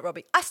 we don't like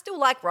Robbie. I still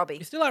like Robbie.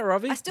 You still like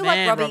Robbie? I still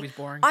Man, like Robbie. Robbie's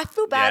boring. I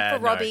feel bad Yeah, for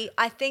no. Robbie.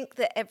 I think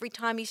that every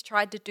time he's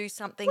tried to do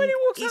something, when he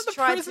walks he's out the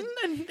tried prison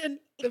to. and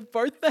they're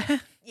both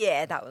there.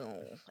 Yeah, that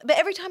was. But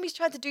every time he's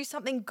tried to do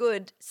something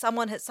good,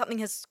 something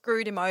has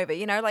screwed him over.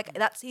 You know, like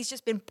he's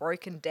just been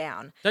broken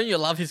down. Don't you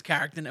love his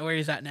character where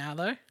he's at now,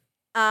 though?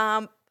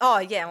 Oh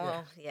yeah.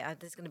 Well, yeah.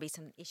 There's going to be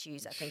some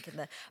issues, I think, in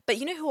the. But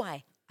you know who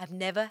I've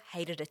never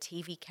hated a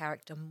TV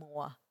character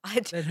more.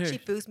 Then who? She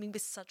fills me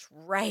with such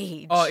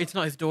rage. Oh, it's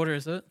not his daughter,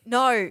 is it?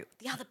 no,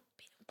 the other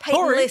Peyton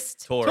Tori.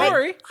 List. Tori.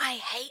 Tori. I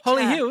hate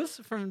Holly her. Hills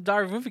from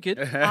Diary of a Wimpy Kid.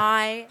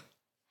 I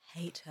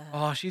hate her.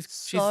 Oh, she's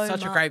So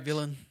such a great much.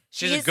 villain.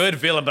 She's She a is- good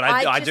villain, but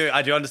I I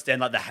just- do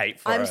understand like the hate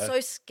for I'm her. so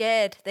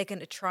scared they're going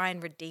to try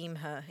and redeem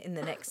her in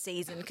the next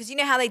season because you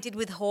know how they did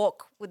with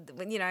Hawk with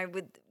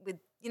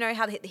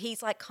how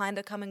he's like kind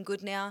of coming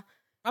good now.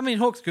 I mean,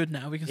 Hawk's good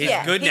now. We can He's say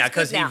Yeah, good now he's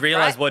because good he now,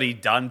 realized right? what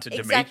he'd done to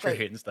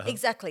Dimitri and stuff.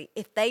 Exactly.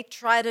 If they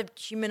try to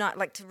humanize,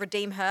 like to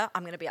redeem her,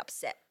 I'm going to be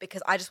upset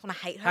because I just want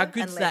to hate her how and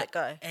good's let that it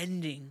go.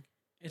 ending?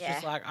 It's Yeah.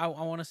 just like I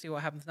want to see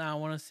what happens now. I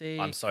want to see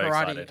I'm so karate.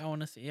 excited. I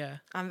want to see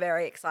I'm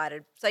very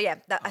excited. So yeah,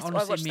 I I want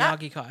to watched see that.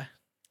 Miyagi Kai.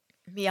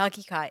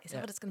 Miyagi Kai. Is that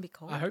Yeah. what it's going to be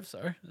called? I hope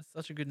so. That's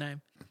such a good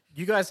name.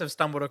 You guys have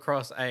stumbled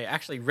across a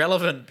actually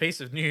relevant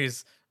piece of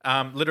news.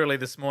 Literally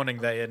this morning,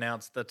 they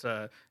announced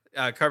that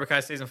Cobra Kai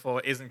season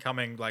 4 isn't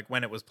coming like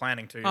when it was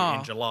planning to Oh.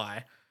 in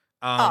July.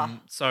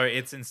 So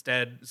it's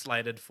instead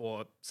slated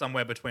for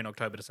somewhere between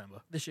October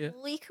December. This year.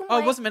 Well, you can Oh, it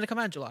wait. wasn't meant to come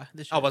out in July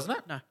this year. Oh, wasn't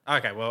it? No.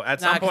 Okay, well at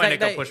Nah, some 'cause point it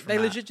got pushed from they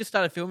that. legit just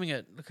started filming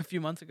it like a few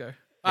months ago.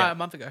 Yeah. A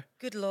month ago.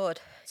 Good lord.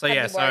 So Had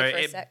yeah, me so worried for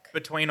a it, sec.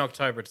 between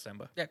October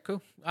December. Yeah,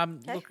 cool.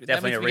 Okay. Look, that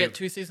Definitely means a we re- get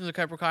 2 seasons of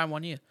Cobra Kai in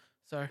 1 year.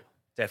 So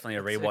Definitely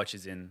a That's sick. rewatch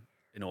is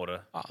in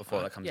order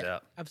before that comes yeah,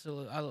 out.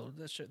 Absolutely.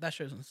 That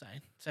show's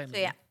insane. So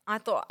yeah, I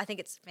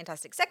think it's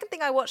fantastic. Second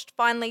thing I watched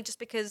finally, just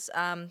because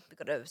we've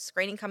got a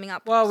screening coming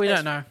up. Well, we Space-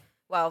 don't know.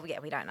 Well, yeah,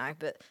 we don't know,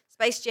 but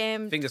Space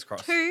Jam Fingers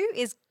crossed. 2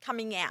 is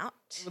coming out.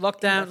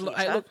 Lockdown. in the Hey,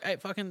 future. look, hey,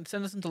 fucking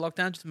send us into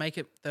lockdown. Just make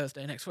it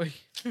Thursday next week.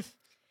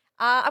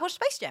 I watched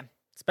Space Jam.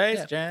 Space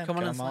Yeah, Jam, come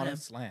on and and slam.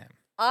 slam.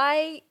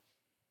 I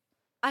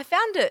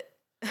found it.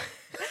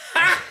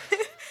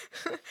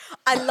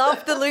 I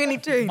love the Looney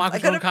Tunes. Michael I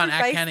gotta Jordan can't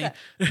act, preface can he?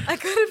 that. I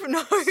could have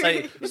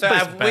known. So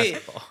have we,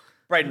 Basketball.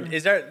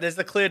 Brayden, there's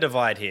a clear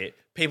divide here.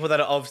 People that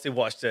have obviously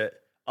watched it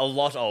a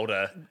lot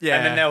older. Yeah.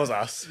 And then there was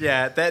us.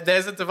 Yeah,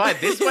 there's a divide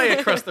this way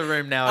across the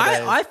room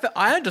nowadays.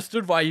 I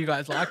understood why you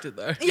guys liked it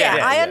though. Yeah,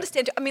 Yeah, I yeah.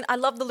 understand. I mean, I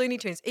love the Looney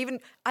Tunes. Even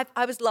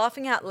I was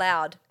laughing out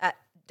loud at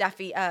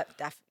Daffy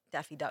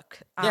Duck.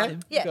 Yeah, you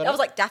yeah. got I was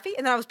it. like Daffy,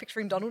 and then I was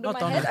picturing Donald Not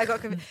in my head. Donald. I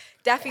got confused.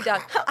 Daffy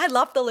Duck. I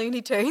love the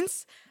Looney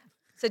Tunes.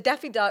 So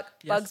Daffy Duck,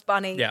 Yes. Bugs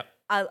Bunny. Yeah.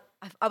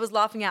 I was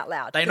laughing out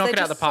loud. They because knock they're it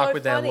out the just park so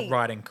with their funny.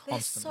 writing They're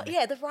constantly.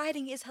 yeah, the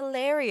writing is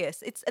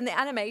hilarious. And the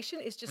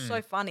animation is just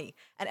so funny.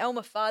 And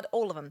Elmer Fudd,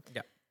 all of them.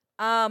 Yeah.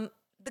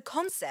 The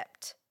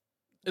concept.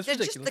 It's Just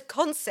ridiculous. the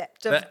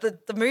concept of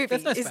the movie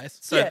There's no is space.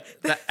 So yeah.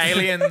 the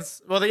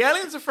aliens, well, the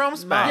aliens are from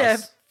space. Yeah,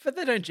 but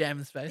they don't jam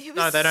in space. It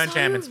No, was they don't so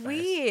jam in space.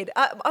 weird.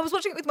 I was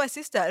watching it with my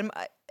sister, and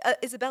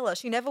Isabella.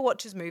 She never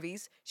watches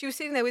movies. She was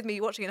sitting there with me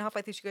watching it. And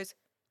halfway through, she goes,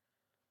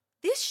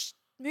 "This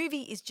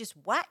movie is just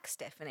whack,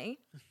 Stephanie."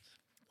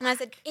 And I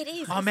said, "It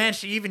is." Oh man,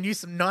 she even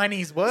used some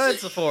 90s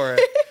words for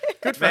it.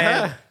 Good for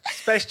Man, her.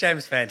 Space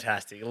Jam's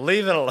fantastic.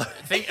 Leave it alone.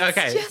 Think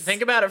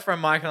just- about it from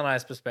Michael and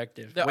I's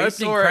perspective. The We opening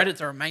saw it- credits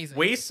are amazing.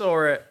 We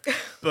saw it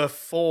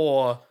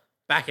before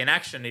Back in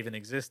Action even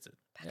existed.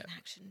 Back in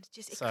action. It's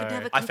just it So, could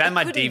never. I found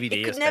my it couldn't- DVD It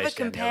of could never Space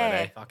Jam the other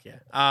compare. day. Fuck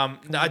yeah.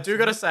 No, I do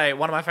got to say,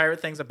 one of my favorite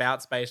things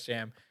about Space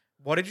Jam,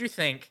 what did you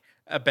think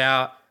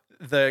about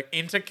the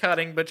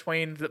intercutting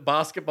between the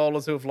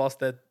basketballers who have lost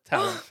their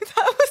talent?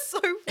 That was so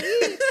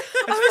weird.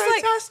 I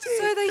was like,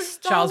 so they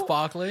stole. Charles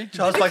Barkley.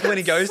 Charles Barkley when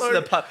he goes So- to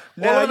the pub.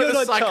 Well, No, the you're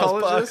not Charles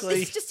psychologist.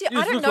 Barkley. It's just You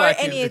I don't look know like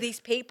any him. of these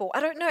people. I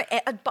don't know,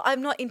 but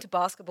I'm not into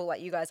basketball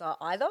like you guys are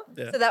either.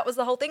 Yeah. So that was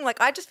the whole thing. Like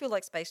I just feel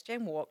like Space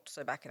Jam walked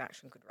so Back in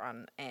Action could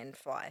run and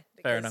fly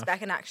because enough.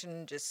 Back in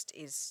Action just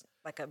is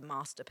like a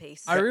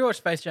masterpiece. I rewatched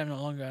Space Jam not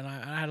long ago, and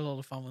I had a lot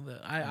of fun with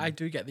it. I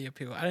do get the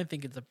appeal. I don't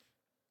think it's a.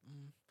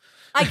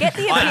 I get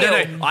the appeal.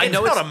 I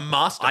know it's it's not a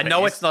masterpiece. I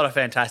know it's not a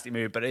fantastic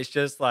movie, but it's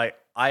just like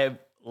I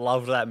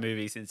loved that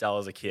movie since I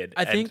was a kid.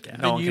 I and think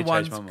no the one new can change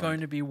one's my mind. going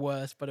to be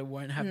worse, but it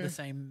won't have the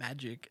same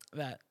magic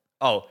that.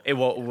 Oh, it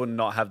will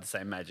not have the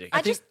same magic. I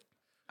think just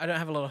I don't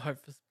have a lot of hope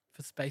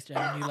for Space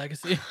Jam: New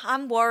Legacy.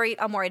 I'm worried.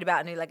 I'm worried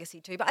about New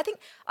Legacy too. But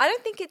I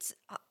don't think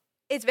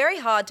it's very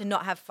hard to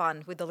not have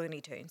fun with the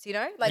Looney Tunes. You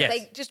know, like Yes.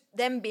 they just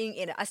them being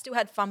in it. I still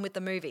had fun with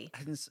the movie.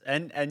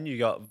 and you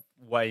got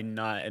Wayne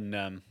Knight and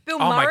Bill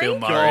Oh my Murray. Bill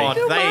Murray. God,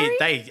 Bill they Murray?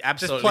 they just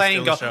absolutely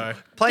playing steal the golf,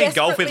 show. playing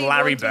golf with Desperately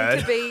Larry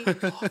wanting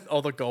Bird. to be-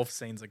 All the golf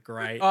scenes are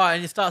great. Oh,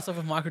 and it starts off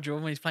with Michael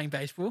Jordan when he's playing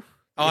baseball.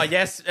 Oh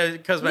yes,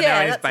 because when Yeah,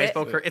 now his that's it.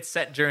 baseball career, it's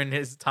set during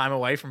his time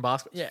away from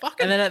basketball. Yeah, It's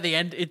fucking and then at the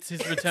end, it's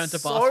his return to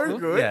so basketball.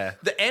 good. Yeah.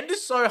 The end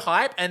is so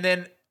hype, and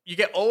then you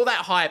get all that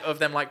hype of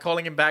them like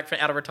calling him back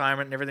out of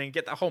retirement and everything. You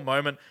get that whole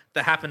moment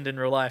that happened in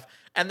real life,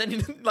 and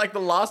then like the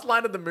last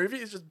line of the movie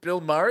is just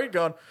Bill Murray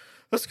going,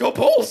 "Let's go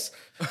Bulls."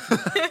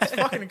 It's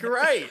fucking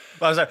great.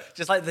 Well, so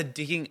just like the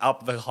digging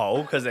up the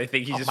hole because they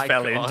think he just my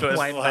fell God, into it.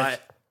 Wayne Knight.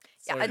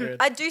 So Yeah, good.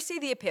 I do see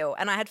the appeal,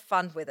 and I had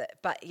fun with it.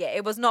 But yeah,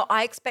 it was not.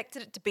 I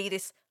expected it to be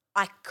this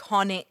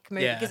iconic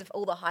movie Yeah. because of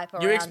all the hype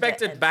around You it.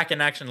 expected and- Back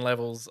in Action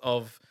levels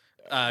of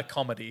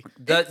comedy.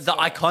 The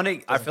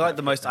iconic, I feel like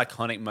the most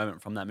iconic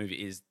moment from that movie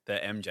is the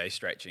MJ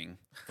stretching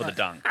for the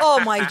dunk.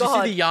 Oh my Did you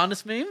god, see the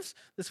Giannis memes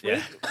this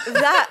week?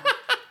 Yeah.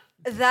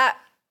 that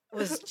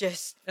was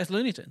just. It's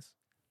Looney Tunes.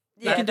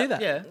 Yeah, can do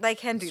that. Yeah. They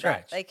can do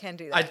Stretch. that. They can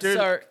do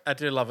that. I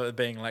do love it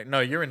being like, no,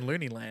 you're in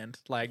Looney Land.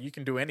 Like you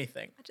can do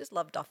anything. I just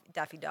love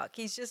Daffy Duck.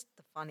 He's just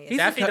the funniest. He's,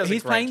 Daffy does a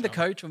he's great playing the job.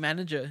 coach or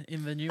manager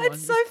in the new one.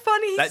 it's so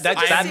funny. He's That-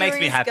 such that a makes me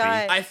serious happy.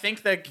 guy. I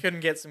think they couldn't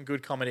get some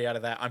good comedy out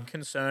of that. I'm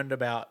concerned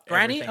about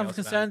Granny, everything I'm else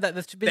about concerned it. that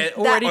there's been They're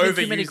already been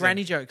too many overusing.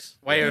 Granny jokes.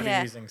 Way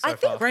Yeah. overusing I so think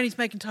far. Granny's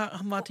making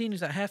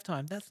martinis at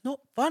halftime. That's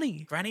not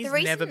funny. Granny's The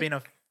reason- never been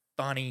a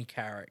funny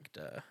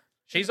character.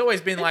 She's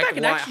always been In like Back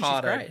in Action, she's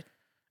lighthearted. great.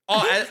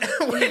 Oh,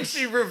 and when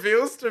she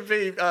reveals to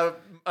be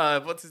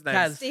what's his name?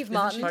 Kaz. Steve Isn't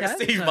Martin. she Like Kaz?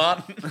 Steve No.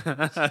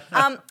 Martin.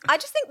 I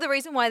just think the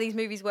reason why these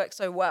movies work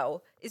so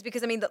well is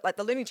because I mean, like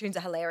the Looney Tunes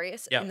are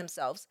hilarious Yeah. in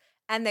themselves,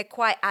 and they're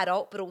quite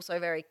adult, but also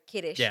very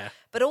kiddish. Yeah.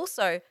 But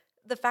also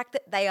the fact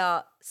that they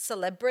are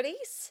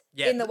celebrities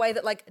Yeah. in the way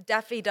that like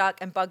Daffy Duck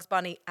and Bugs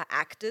Bunny are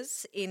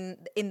actors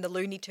in the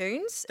Looney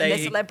Tunes, and They-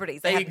 they're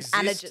celebrities. they They, have exist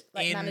managers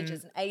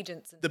in and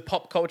agents. And, The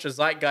pop culture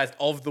zeitgeist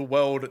of the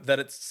world that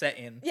it's set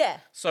in. yeah,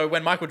 So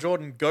when Michael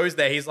Jordan goes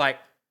there, he's like,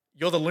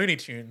 "You're the Looney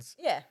Tunes."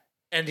 yeah.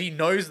 And he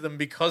knows them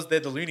because they're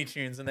the Looney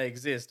Tunes and they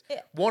exist. Yeah.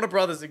 Warner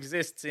Brothers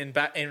exists in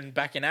Back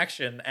in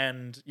Action,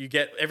 and you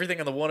get everything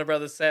on the Warner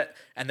Brothers set,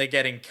 and they're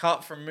getting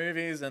cut from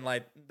movies, and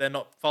like they're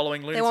not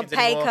following Looney They want Tunes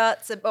pay anymore.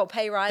 cuts or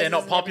pay rises. They're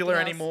not and popular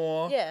everything else.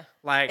 anymore. Yeah,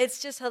 Like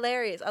it's just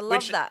hilarious. I love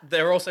which that.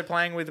 they're also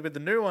playing with the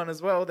new one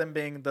as well. Them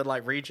being the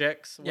like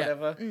rejects, or Yeah.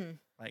 whatever. Mm.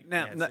 Like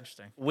Now, yeah, it's no-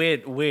 interesting.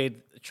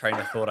 weird train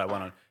of thought I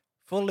went on.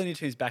 For Looney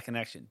Tunes Back in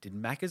Action, did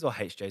Macca's or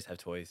HJs have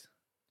toys?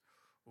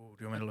 Ooh,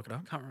 do you want me to look it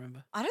up? Can't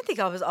remember. I don't think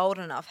I was old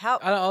enough. How?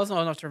 I was not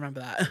old enough to remember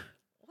that.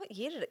 What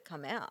year did it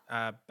come out?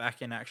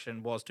 Back in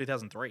Action was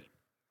 2003.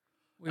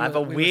 I have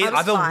a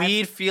five.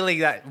 weird feeling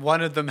that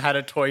one of them had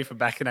a toy for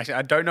Back in Action.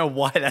 I don't know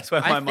why that's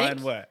where my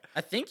mind went.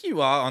 I think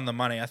you are on the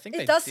money. I think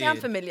It does sound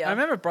familiar. I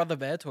remember Brother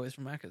Bear toys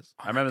from Macca's.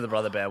 I remember the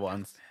Brother Bear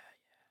ones.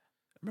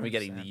 I remember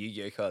getting the 100%.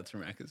 Yu-Gi-Oh cards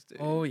from Macca's too.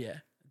 Oh yeah.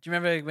 Do you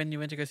remember when you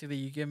went to go see the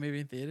Yu-Gi-Oh movie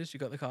in theaters? You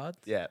got the cards.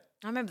 Yeah.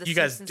 I remember the You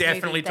guys Simpsons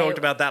definitely movie, talked they-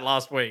 about that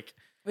last week.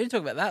 We didn't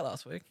talk about that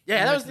last week. Yeah, We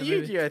that went was to the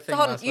movie. Yu-Gi-Oh thing. So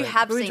hold on, last you week.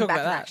 have We seen talked Back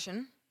about in that.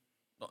 Action?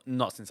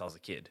 Not since I was a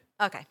kid.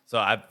 Okay. So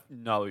I have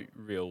no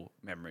real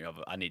memory of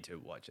it. I need to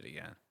watch it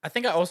again. I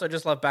think I also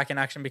just love Back in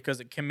Action because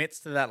it commits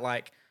to that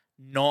like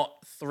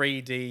not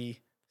 3D,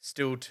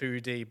 still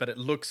 2D, but it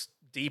looks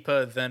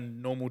deeper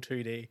than normal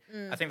 2D.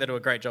 I think they do a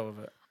great job of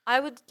it. I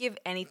would give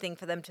anything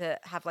for them to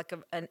have like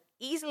an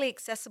easily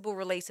accessible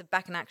release of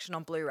Back in Action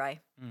on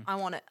Blu-ray. I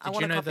want it. I Did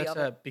want you a know copy that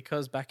of it.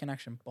 because Back in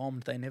Action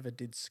bombed, they never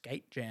did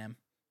Skate Jam?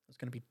 It was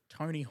going to be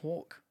Tony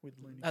Hawk with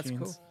Looney That's Tunes.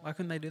 cool. Why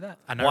couldn't they do that?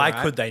 I know, Why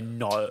right? could they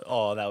not?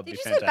 Oh, that would Did be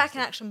you fantastic. say Back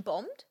in Action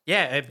bombed?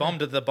 Yeah, it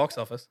bombed at the box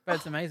office. But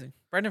it's amazing.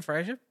 Brendan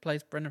Fraser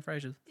plays Brendan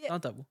Fraser's Yeah.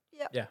 stunt double.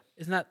 Yeah. Yeah,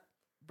 Isn't that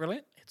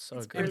brilliant? it's so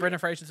It's good. And Brilliant. Brendan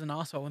Fraser's an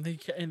asshole in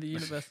the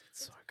universe.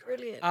 It's so good.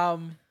 Brilliant.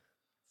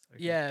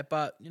 Yeah,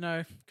 but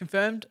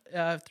confirmed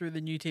through the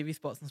new TV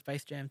spots on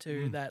Space Jam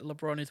 2 that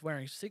LeBron is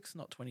wearing 6,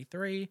 not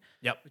 23.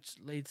 Yep. Which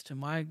leads to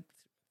my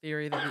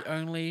theory that the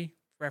only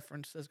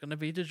reference is going to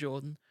be to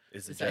Jordan.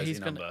 Is the Is that jersey he's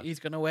number.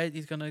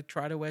 going to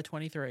try to wear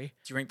 23.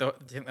 Do you think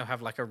they'll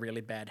have like a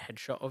really bad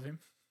headshot of him?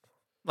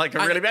 Like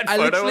a I- really bad I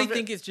photo literally of it?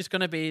 think it's just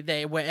going to be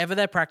there wherever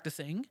they're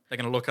practicing, They're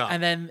going to look up.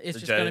 and then it's The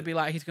just going to jersey. be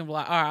like he's going to be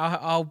like, all right,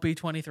 I'll be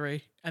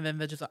 23, and then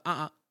they're just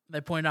like,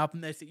 They point up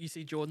and you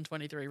see Jordan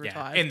 23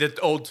 retired. in the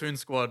old Toon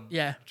Squad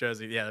Yeah.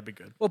 jersey. Yeah, that'd be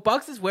good. Well,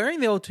 Bugs is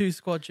wearing the old 2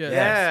 squad jersey.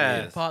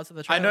 Yeah. in parts of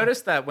the I trailer.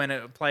 noticed that when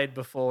it played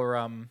before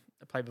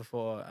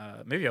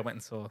movie I went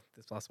and saw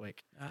this last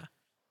week. Ah.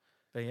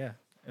 But yeah,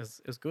 it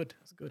was good. It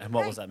was good. And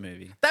what was that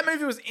movie? That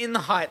movie was In the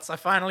Heights. I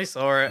finally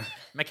saw it.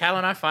 Michaela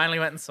and I finally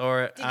went and saw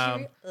it. Did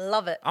you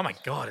love it? Oh my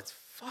god, it's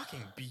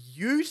fucking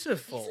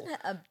beautiful. Isn't it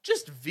a-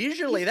 Just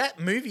visually, that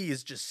movie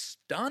is just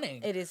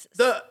stunning. It is.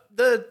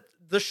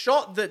 The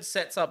shot that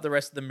sets up the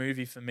rest of the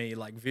movie for me,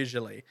 like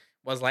visually,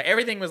 was like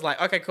everything was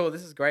like, okay, cool,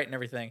 this is great and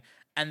everything.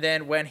 And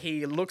then when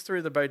he looks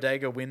through the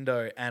bodega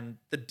window and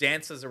the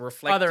dancers are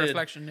reflected, Oh, the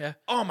reflection, yeah.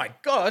 oh my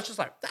god, it's just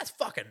like that's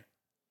fucking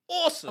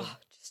awesome. Oh,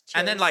 just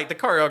And then chills. like the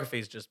choreography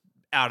is just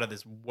out of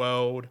this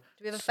world.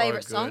 Do we have a So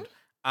favorite song? good.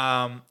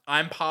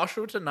 I'm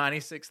partial to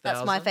 96,000.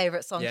 That's my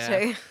favorite song Yeah.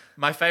 too.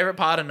 My favorite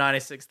part of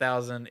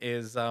 96,000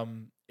 is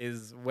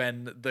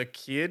when the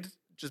kid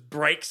just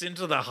breaks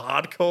into the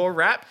hardcore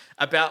rap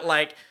about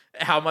like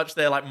how much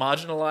they're like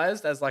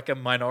marginalized as like a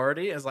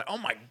minority. It's like, oh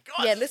my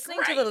god. Yeah, it's listening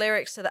to great. the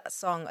lyrics to that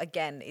song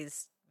again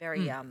is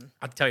very I'll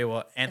tell you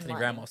what, Anthony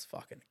Enlightening. Ramos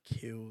fucking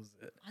kills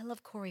it. I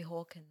love Corey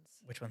Hawkins.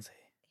 Which one's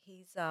he?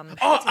 He's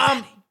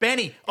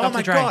Benny. Oh Dr.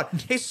 my Dre. god.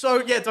 He's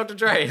so Dr.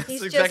 Dre. That's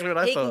he's exactly what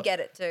I he thought. can get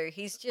it too.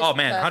 He's just Oh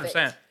man, perfect.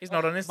 100%. He's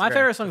not on Instagram. My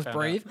favorite song is I found out.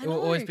 Breathe. I It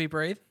will always know. be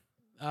Breathe.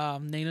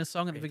 Nina's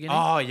song at the beginning.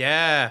 Oh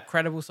yeah.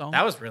 Incredible song.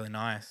 That was really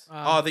nice.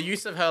 The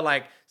use of her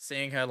like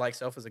seeing her like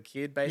self as a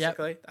kid,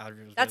 basically. That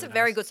was That's really a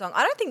very nice. good song.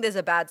 I don't think there's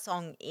a bad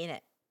song in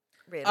it.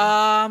 Really.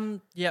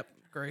 Yep,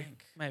 agree.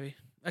 Maybe.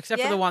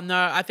 Except for Yeah. the one.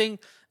 No, I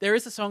think there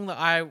is a song that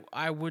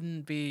I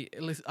wouldn't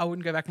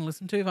go back and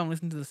listen to if I'm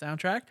listening to the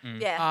soundtrack.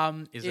 yeah.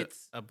 Is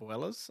It's it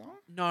Abuela's song?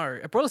 no,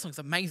 a Broiler song's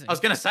amazing. I was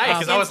gonna say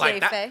because I was like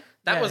that. Faye.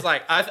 That Yeah. was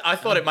like I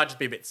thought it might just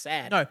be a bit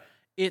sad. No,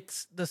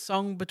 it's the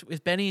song it's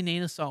Benny and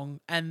Nina's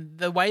song, and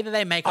the way that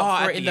they make up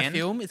Oh, for at it in the the end?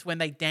 film is when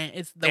they dance.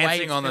 It's the way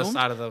Dancing it's on the filmed.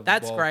 side of the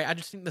That's wall. great. I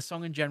just think the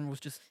song in general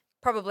is just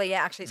Probably,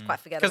 yeah, actually it's quite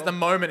forgettable. Because the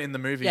moment in the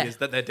movie Yeah. is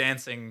that they're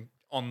dancing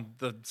on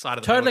the side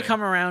of the totally building.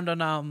 come around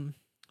on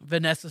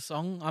Vanessa's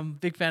song. I'm a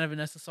big fan of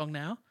Vanessa's song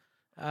now.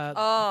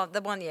 Oh,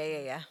 the one,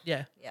 yeah.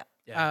 Yeah.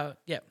 Yeah.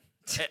 Yeah.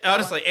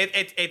 Honestly,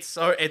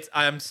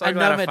 I'm so And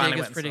glad No I finally Mediga's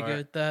went and pretty saw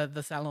good. it.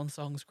 The Salon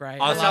song's great.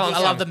 Oh, I the love, Salon I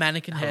love song's the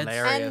mannequin heads.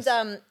 hilarious.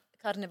 And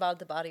Carnival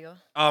de Barrio.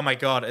 Oh my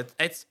god,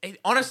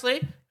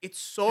 honestly, it's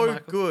so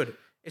Michael. good.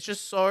 It's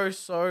just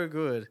so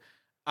good.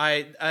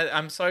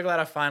 I'm so glad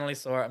I finally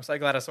saw it. I'm so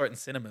glad I saw it in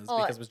cinemas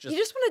because it was just. You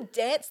just want to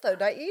dance though,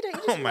 don't you? Don't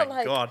you just Oh my want,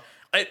 like, god!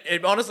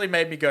 It honestly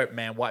made me go,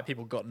 man. White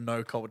people got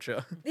no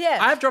culture. Yeah.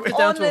 I've dropped it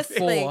down to a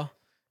Honestly. 4.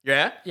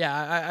 Yeah.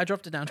 Yeah, I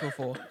dropped it down to a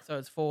 4. So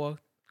it's 4,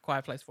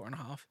 Quiet Place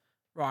 4.5,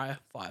 Raya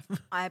 5.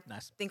 I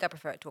Nice. think I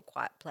prefer it to A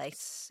Quiet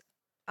Place.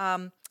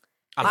 love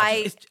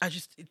I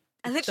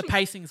The literally-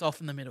 pacing's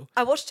off in the middle.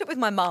 I watched it with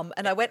my mum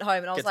and I went home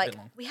and I was Gets a bit like,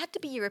 long. we had to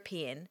be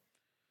European.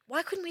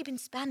 Why couldn't we have been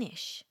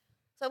Spanish?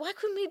 So why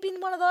couldn't we have been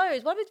one of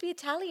those? Why would we be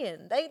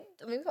Italian?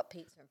 We've got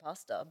pizza and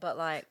pasta, but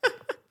like,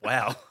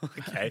 Wow.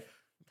 Okay.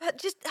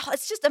 but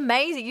it's just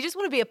amazing. You just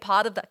want to be a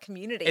part of that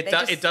community.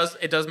 It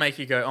does make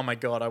you go, oh my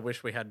god! I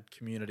wish we had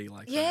community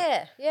like that.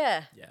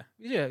 Yeah. Yeah.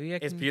 Yeah,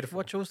 It's can beautiful.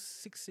 Watch all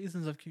 6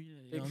 seasons of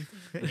Community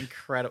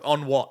Incredible.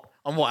 On what?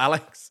 On what,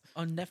 Alex?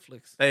 on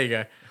Netflix. There you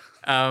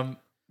go.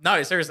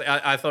 No, seriously,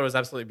 I thought it was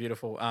absolutely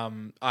beautiful.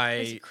 Did I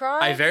you cry?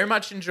 I very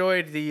much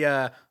enjoyed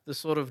the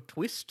sort of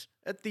twist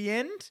at the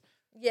end.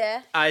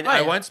 Yeah. I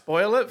yeah. won't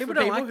spoil it People for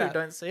don't people like who that.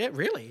 don't see it.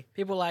 Really?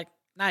 People like,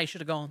 nah, you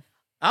should have gone.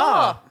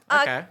 Oh,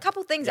 okay. A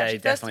couple things Yeah, actually. you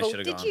First of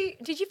definitely all,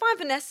 should've did you find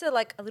Vanessa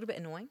like a little bit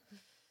annoying?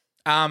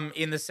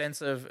 In the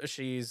sense of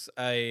she's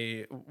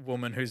a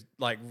woman who's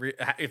like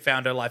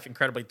found her life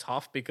incredibly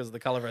tough because of the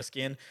color of her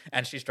skin,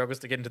 and she struggles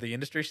to get into the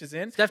industry she's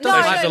in. Steph so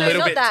doesn't she's like a little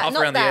not bit that, tough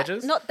not around that, the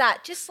edges. Not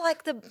that, just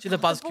like the She's a the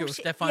buzzkill. bullshit-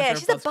 Steph finds Yeah, her a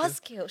she's a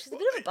buzzkill. buzzkill. She's a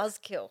bit of a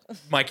buzzkill.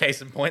 My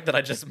case in point that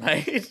I just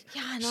made.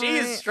 Yeah, I know. She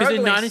is Because struggling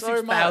in so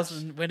much.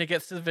 96,000, when it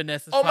gets to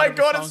Vanessa's Oh part my of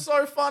the god, song, it's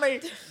so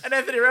funny. And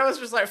Anthony Ramos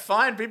just like,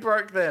 fine, be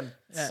broke then.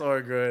 Yeah.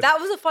 So good. That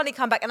was a funny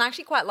comeback, and I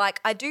actually quite like.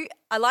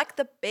 I like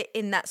the bit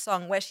in that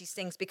song where she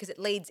sings because it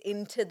leads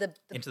into the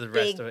Into the big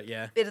rest of it,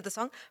 yeah. bit of the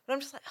song. But I'm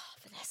just like,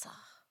 oh, Vanessa.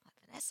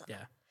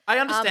 Yeah. I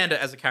understand it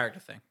as a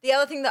character thing. The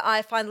other thing that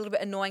I find a little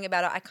bit annoying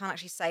about it, I can't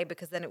actually say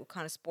because then it will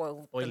kind of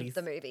spoil Spoilies.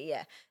 the movie.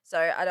 Yeah, so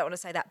I don't want to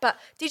say that. But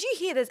did you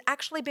hear? There's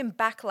actually been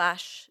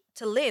backlash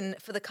to Lynn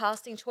for the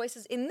casting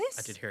choices in this.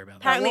 I did hear about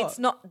that. Apparently, What? it's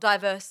not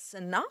diverse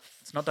enough,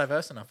 It's not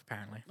diverse enough,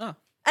 apparently. Oh,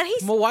 and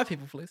he's more white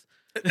people, please.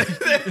 Because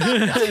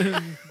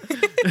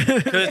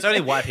it's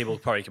only white people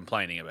probably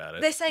complaining about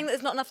it. they're saying that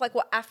there's not enough like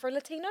what Afro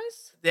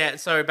Latinos. Yeah,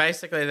 so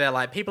basically they're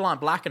like, people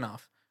aren't black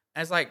enough.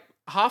 And it's like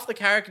half the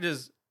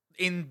characters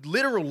in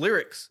literal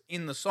lyrics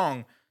in the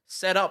song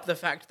set up the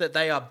fact that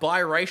they are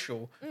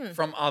biracial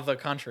from other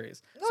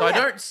countries. Oh, So I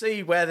yeah. don't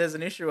see where there's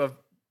an issue of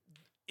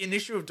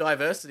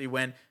diversity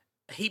when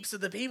heaps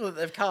of the people that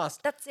they've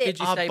cast That's it. Did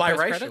you are say biracial.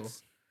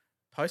 post-credits?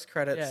 Post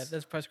credits. Yeah,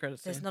 there's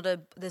post-credits. There's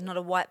scene. not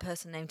a white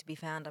person name to be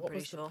found. I'm What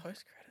pretty was sure. the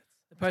post credits?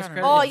 The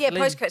post-credits. Oh, is yeah,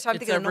 Lynn. post-credits. I'm It's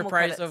thinking a of normal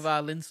reprise credits.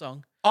 of Lynn's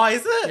song. Oh,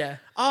 is it? Yeah.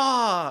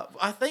 Oh,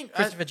 I think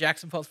Christopher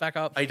Jackson pops back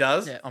up. he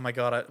does. Yeah. Oh my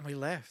god, we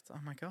left. Oh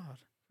my god,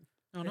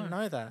 Oh I no, didn't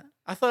know that.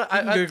 I thought you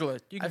can I Google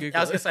it. You can I Google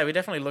was gonna it. say we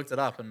definitely looked it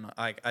up, and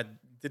I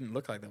didn't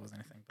look like there was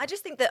anything. I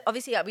just think that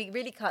obviously we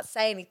really can't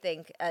say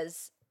anything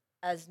as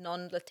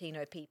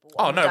non-Latino people.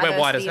 Oh, on the no, we're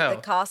white as diversity of hell.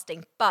 the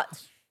casting, but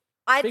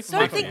I Speak for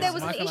don't Michael think there now.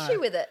 was an Michael and I- issue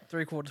with it.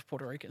 3/4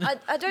 Puerto Rican.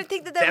 I don't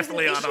think that there was an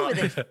Definitely are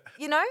issue with not. it.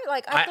 You know,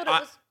 like I thought it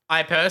was.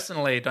 I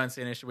personally don't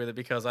see an issue with it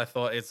because I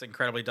thought it's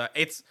incredibly.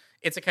 It's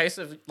a case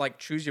of like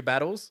choose your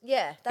battles.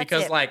 Yeah, that's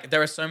Because it. like there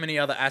are so many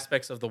other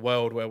aspects of the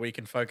world where we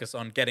can focus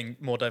on getting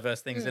more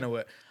diverse things into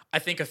it. I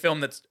think a film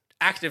that's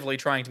actively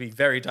trying to be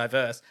very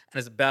diverse and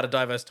is about a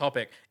diverse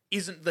topic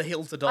isn't the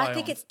hill to die I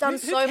think on. it's done Who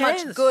so much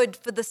cares? good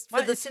for the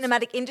Why, the it's just-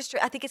 cinematic industry.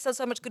 I think it's done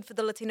so much good for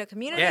the Latino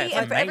community Yeah, it's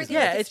and for amazing. everything.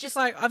 yeah, Like, it's just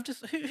like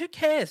who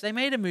cares? They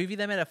made a movie.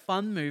 They made a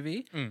fun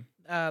movie. They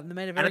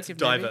made a very and it's good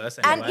diverse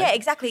movie. anyway. and yeah,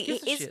 exactly.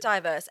 gives It a is shit?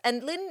 diverse.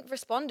 And Lynn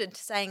responded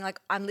to saying like,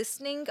 "I'm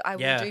listening. I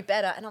will Yeah. do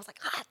better." And I was like,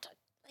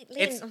 Lynn.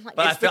 It's- I'm like,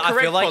 But It's the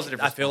correct positive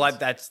I feel response. like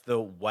that's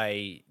the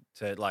way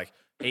to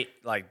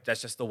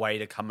that's just the way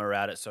to come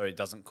around it so it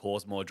doesn't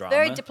cause more drama.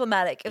 very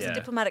diplomatic. It was Yeah. a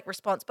diplomatic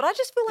response. But I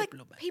just feel like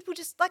people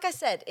just, like I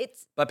said,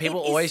 But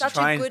people it is always such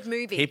try a and good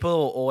movie. people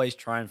always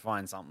try and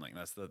find something.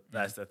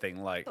 That's the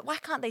thing. Like But why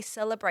can't they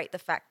celebrate the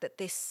fact that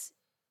this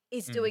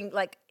is doing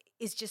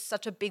is just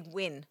such a big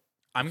win?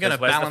 I'm going to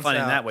where's the balance fun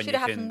out. in that when you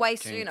Should've happened can, way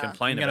can sooner.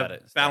 complain I'm about going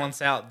it? to balance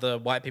out the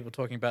white people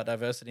talking about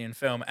diversity in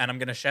film, and I'm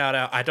going to shout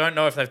out. I don't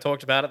know if they've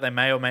talked about it. They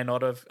may or may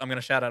not have. I'm going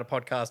to shout out a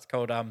podcast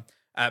called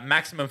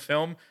Maximum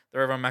Film.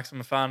 They're over on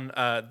Maximum Fun.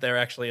 They're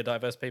actually a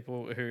diverse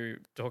people who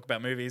talk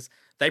about movies.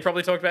 They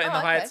probably talked about it in Oh, the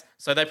okay. Heights,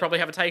 so they probably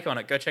have a take on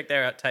it. Go check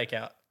their take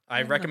out.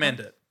 I recommend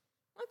it.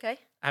 Okay.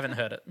 I haven't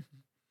heard it.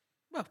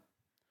 Well,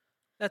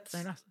 that's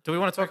Very nice. Do we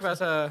want to talk about?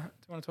 Do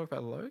you want to talk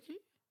about Loki?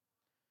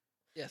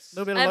 yes. A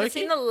little bit I of haven't Loki.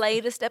 seen the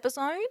latest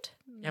episode.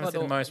 You haven't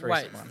seen the most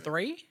recent one.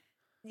 3?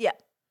 Yeah.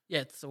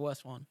 Yeah, it's the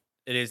worst one.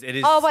 It is.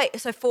 Oh wait,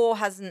 so 4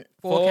 hasn't.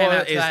 4 4 came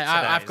out is today.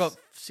 I've today's. got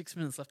 6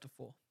 minutes left of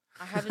 4.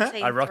 I haven't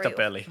seen. I rocked 3 up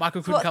early.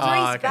 Michael couldn't What, come.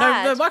 3's Oh, okay.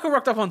 bad. No, Michael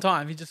rocked up on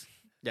time. He just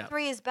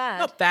 3 is bad.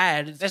 not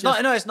bad. It's It's just,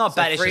 not. No, it's not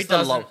So bad. It's 3 just the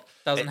doesn't, long.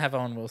 doesn't have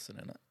Owen Wilson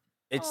in it.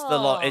 It's the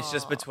long. It's Aw.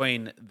 just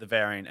between the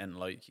variant and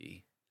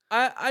Loki.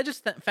 I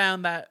just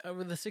found that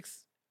with a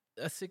 6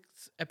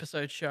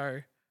 episode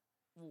show,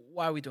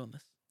 why are we doing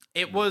this?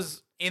 It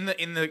was in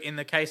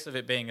the case of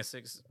it being a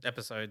 6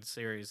 episode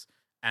series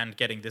and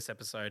getting this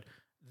episode.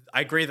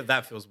 I agree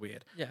that feels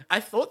weird. Yeah. I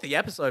thought the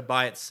episode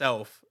by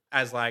itself,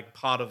 as like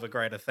part of a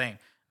greater thing,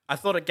 I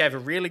thought it gave a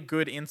really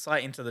good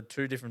insight into the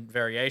 2 different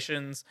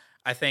variations.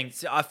 I think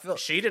See, I feel.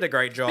 she did a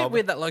great It's a bit job.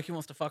 weird that Loki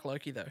wants to fuck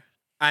Loki though.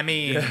 I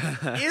mean,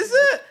 is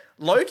it?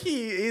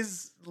 Loki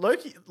is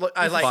Loki.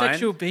 I He's like a Fine.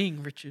 sexual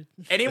being, Richard.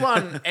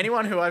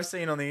 anyone who I've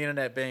seen on the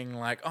internet being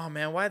like, oh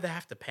man, why do they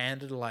have to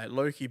pander to like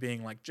Loki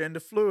being like gender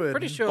fluid?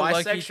 Pretty and sure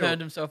bisexual? Loki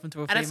turned himself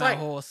into a And it's female like,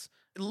 horse.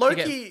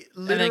 Loki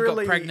And then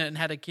literally got pregnant and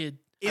had a kid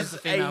as is a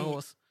female a-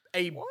 horse.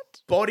 a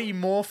What? body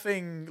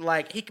morphing,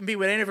 like he can be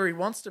whatever he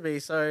wants to be.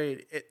 So,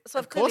 So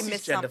I've of course clearly he's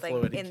missed gender something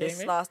fluid. Are you in kidding this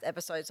me? last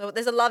episode. So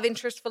there's a love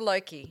interest for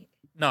Loki.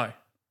 No,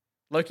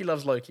 Loki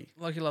loves Loki.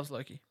 Loki loves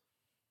Loki.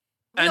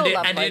 We all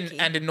love and Loki.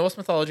 in Norse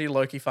mythology,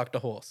 Loki fucked a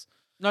horse.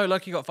 No,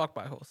 Loki got fucked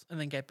by a horse and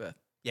then gave birth.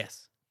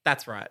 Yes,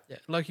 that's right. Yeah,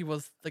 Loki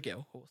was the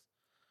girl horse.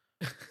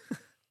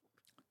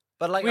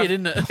 But like, Weird,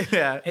 isn't it?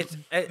 Yeah, it's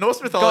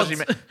Norse mythology,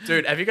 Gods. man.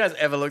 Dude. Have you guys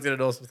ever looked at a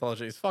Norse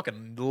mythology? It's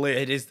fucking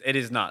lit. It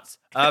is nuts.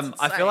 I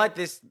insane. feel like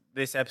this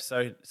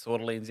episode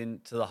sort of leans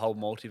into the whole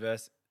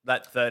multiverse.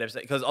 That third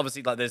episode, because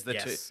obviously like there's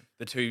Yes.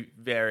 the two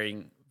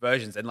varying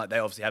versions, and like they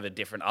obviously have a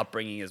different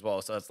upbringing as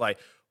well. So it's like,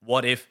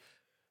 what if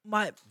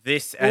My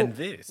this and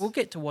this? We'll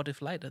get to what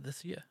if later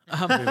this year.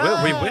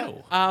 We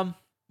will.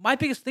 My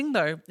biggest thing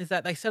though is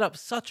that they set up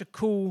such a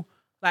cool.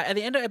 Like at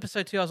the end of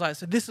episode 2, I was like,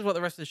 so this is what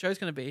the rest of the show is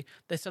going to be.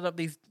 They set up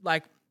these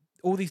like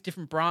all these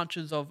different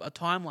branches of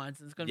timelines,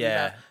 and it's going to be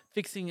Yeah. about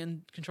fixing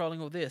and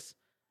controlling all this.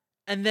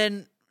 And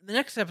then the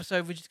next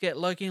episode, we just get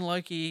Loki and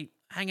Loki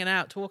hanging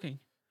out talking.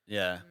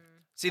 Yeah.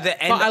 See the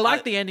end. But I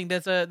like the ending.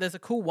 There's a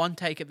cool one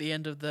take at the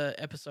end of the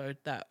episode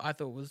that I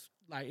thought was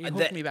like it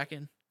hooked me back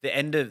in. the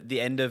end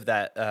of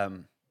that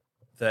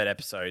third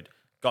episode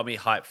got me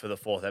hyped for the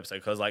fourth episode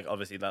because like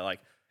obviously they're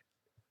like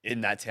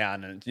in that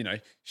town and you know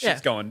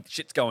shit's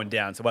going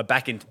down. So we're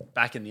back in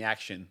the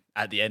action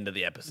at the end of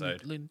the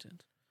episode. Linton.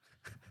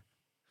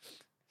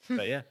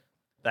 But yeah,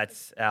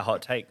 that's our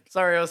hot take.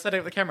 Sorry, I was setting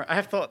up the camera. I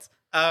have thoughts.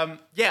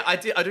 Yeah, I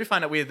do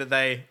find it weird that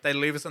they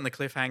leave us on the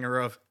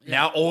cliffhanger of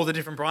now all the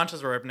different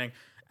branches are opening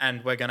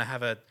and we're going to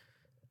have a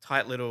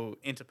tight little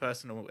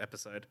interpersonal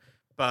episode.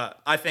 But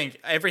I think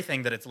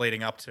everything that it's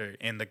leading up to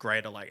in the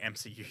greater like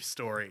MCU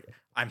story,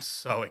 I'm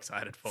so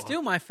excited for.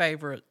 Still my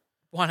favorite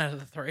 1 out of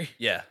the 3.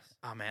 Yeah.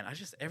 Oh man,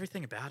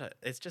 everything about it.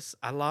 It's just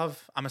I'm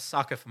a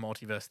sucker for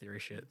multiverse theory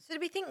shit. So do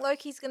we think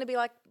Loki's going to be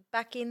like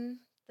back in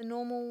the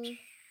normal?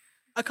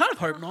 I kind of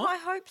hope I not.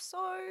 hope so.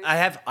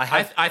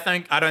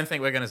 I don't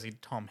think we're going to see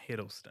Tom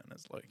Hiddleston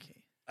as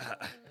Loki.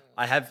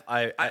 I have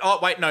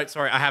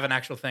an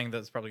actual thing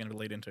that's probably going to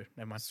lead into.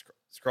 Never mind.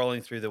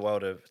 Scrolling through the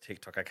world of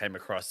TikTok, I came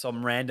across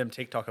some random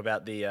TikTok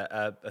about the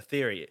a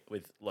theory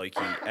with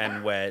Loki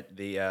and where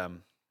the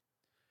I'm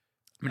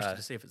interested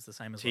to see if it's the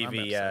same as what I'm about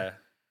to TV say.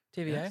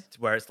 TVA?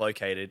 where it's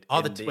located. Oh,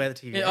 in where the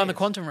TV Yeah, on the is.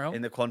 quantum realm.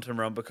 in the quantum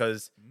realm,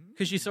 because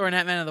Because you saw an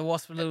Ant-Man and the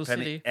Wasp, a little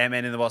city.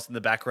 Ant-Man in the Wasp in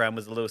the background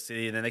was a little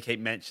city, and then they keep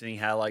mentioning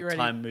how like You ready?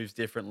 time moves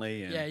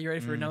differently. And Yeah, you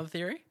ready for another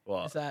theory?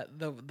 What? Is that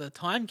the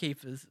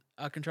timekeepers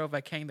are controlled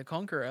by Kang the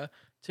Conqueror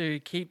to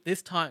keep the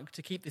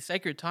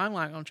sacred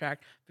timeline on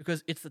track,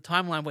 because it's the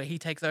timeline where he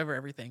takes over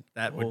everything.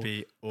 That would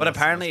be. But awesome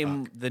apparently, as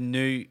in fuck. the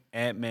new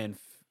Ant-Man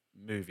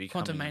movie,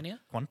 Quantum coming, Mania.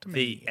 Quantum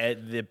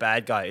the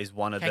bad guy is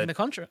one of Kang the the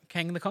Conqueror.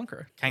 Kang the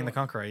Conqueror. Kang the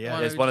Conqueror. Yeah,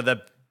 One is one of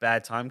the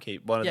bad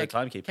timekeepers. One of the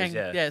timekeepers.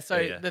 Kang, Yeah. So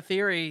Yeah. the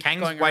theory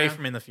Kang's going way around-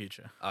 from in the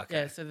future.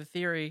 Okay. Yeah, so the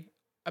theory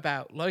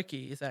about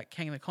Loki is that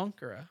Kang the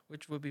Conqueror,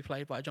 which will be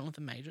played by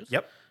Jonathan Majors.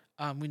 Yep.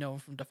 We know him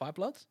from Defy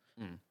Bloods.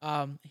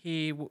 Mm.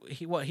 He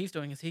what he's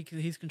doing is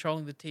he's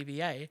controlling the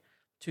TVA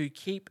to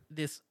keep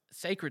this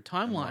sacred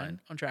timeline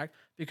on track,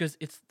 because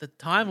it's the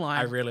timeline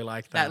I really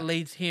like that that.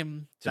 leads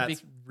him to be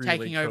That's really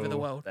taking over the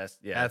cool. world.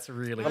 That's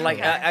really. But like,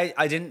 Okay.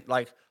 I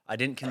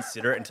didn't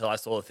consider it until I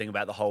saw the thing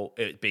about the whole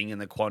it being in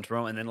the quantum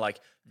realm, and then like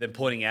them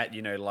pointing out,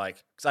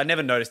 because I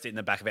never noticed it in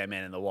the back of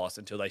Ant-Man and the Wasp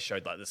until they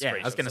showed like the Yeah,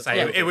 screen. I was going to So say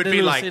it's it would The be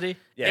little like city.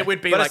 Yeah. it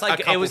would be But like it's like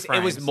a couple it was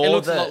frames. more It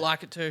looks the a lot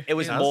like it too. it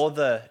was does. more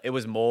the it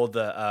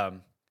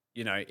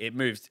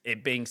moves.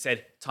 It being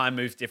said, time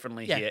moves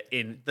differently Yeah. here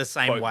in the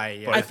same way.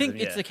 Yeah. both I of think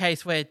them, it's yeah. the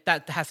case where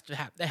that has to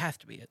happen. There has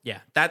to be it. Yeah,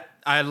 that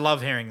I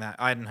love hearing that.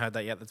 I hadn't heard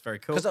that yet. That's very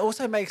cool. Because it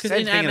also makes 'Cause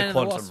sense in being in Ant-Man a and the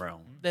quantum Wasp,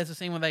 realm. there's a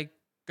scene where they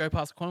go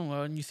past the quantum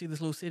world and you see this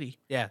little city.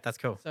 Yeah, that's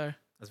cool. So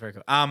That's very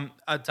cool.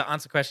 To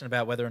answer the question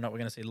about whether or not we're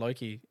going to see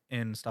Loki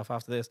in stuff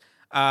after this,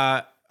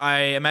 I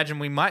imagine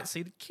we might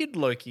see the Kid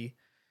Loki.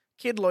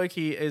 Kid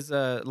Loki is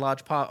a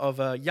large part of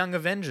Young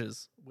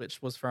Avengers,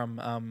 which was from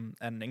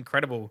an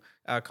incredible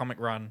comic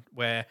run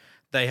where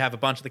they have a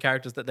bunch of the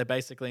characters that they're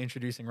basically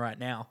introducing right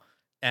now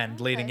and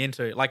leading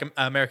into, like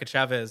America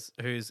Chavez,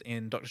 who's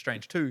in Doctor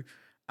Strange 2.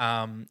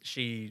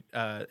 She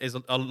is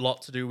a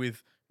lot to do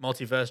with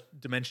multiverse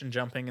dimension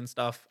jumping and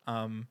stuff.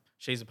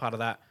 She's a part of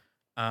that.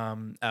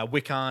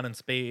 Wiccan and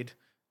Speed,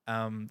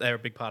 they're a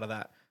big part of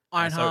that.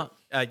 Ironheart.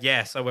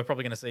 So we're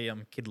probably going to see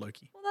Kid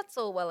Loki. Well, that's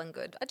all well and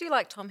good. I do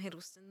like Tom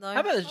Hiddleston though.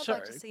 How about I'd the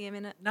like to see him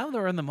in it. Now that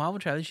we're in the Marvel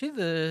trailer, did you see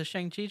the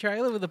Shang-Chi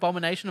trailer with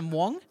Abomination and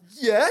Wong?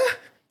 Yeah,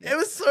 it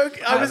was so. I was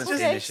haven't just seen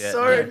this yet,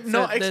 so no. So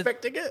not there's-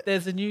 expecting it.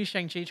 There's a new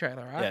Shang-Chi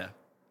trailer, right? Yeah.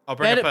 I'll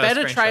bring up a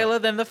Better screenshot. trailer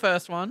than the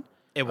first one.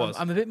 It was.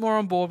 I'm a bit more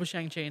on board with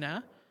Shang-Chi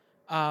now.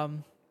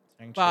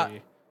 But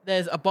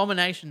there's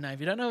Abomination now. If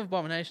you don't know what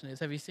Abomination is,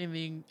 have you seen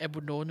the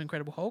Edward Norton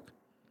Incredible Hulk?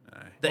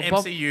 the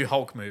Bob- MCU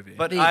Hulk movie.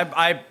 But The-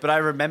 I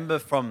remember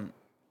from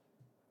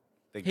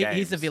the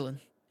He's the games.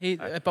 villain.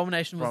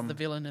 Abomination was from- the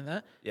villain in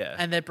that. Yeah.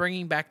 And they're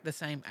bringing back the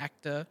same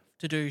actor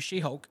to do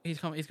She-Hulk. He's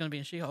going to be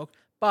in She-Hulk.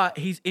 But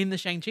he's in the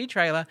Shang-Chi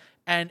trailer,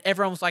 and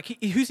everyone was like,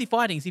 who's he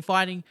fighting? Is he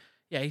fighting...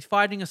 Yeah, he's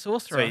fighting a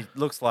sorcerer. So he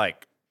looks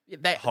like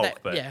Hulk,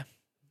 but- yeah.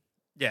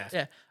 yeah,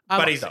 Um,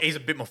 but he's a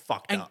bit more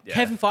fucked And up. Yeah.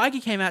 Kevin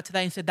Feige came out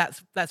today and said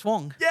that's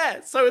Wong. Yeah,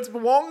 so it's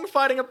Wong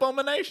fighting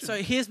Abomination.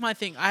 So here's my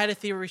thing. I had a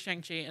theory with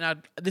Shang-Chi,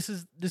 and this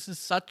is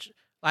such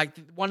like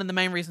one of the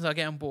main reasons I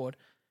get on board.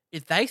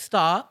 If they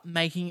start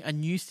making a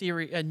new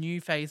series, a new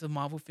phase of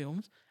Marvel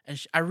films,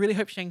 and I really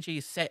hope Shang-Chi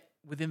is set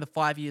within the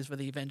 5 years where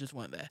the Avengers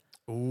weren't there.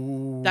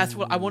 Ooh. That's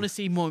what I want to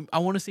see more. I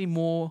want to see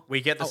more. We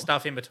get the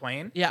stuff in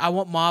between. Yeah, I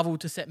want Marvel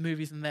to set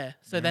movies in there,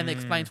 so then it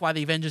explains why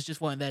the Avengers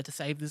just weren't there to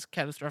save this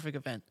catastrophic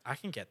event. I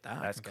can get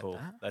that. that's I can cool.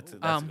 Get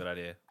that. That's a good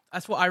idea.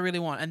 That's what I really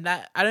want, and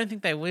that I don't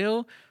think they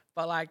will.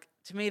 But like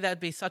to me,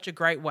 that'd be such a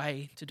great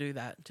way to do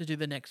that, to do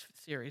the next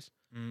series.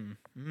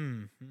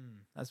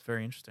 That's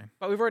very interesting.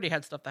 But we've already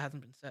had stuff that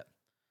hasn't been set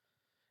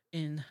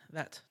in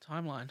that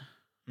timeline.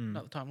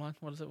 Not the timeline.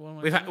 What is it? What am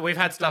I saying? We've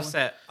had stuff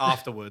Stolen. set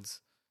afterwards.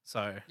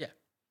 So Yeah.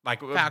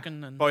 like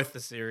Falcon and both the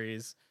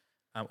series,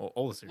 or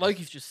all the series.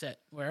 Loki's just set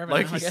wherever. now,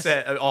 I Loki's guess.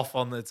 set off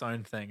on its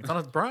own thing. It's on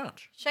its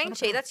branch.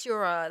 Shang-Chi, that's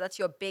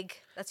your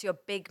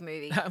big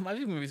movie. My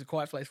big movie's A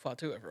Quiet Place Part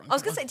 2. Everyone. I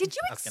was Come gonna say, on. did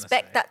you I was gonna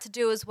expect say. that to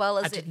do as well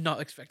I as it? did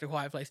not expect A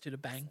Quiet Place 2 to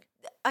bang.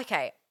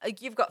 Okay,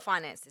 you've got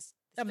finance this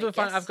I'm week, doing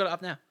fine. yes? I've got it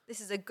up now. This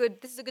is a good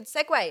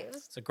segue.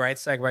 It's a great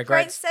segue. Great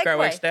Great Great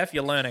work, segue. Steph.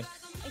 You're learning.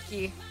 Thank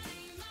you.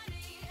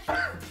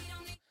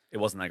 It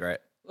wasn't that great.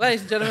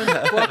 Ladies and gentlemen,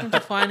 welcome to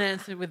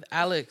Finance with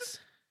Alex.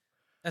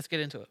 Let's get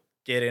into it.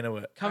 Get into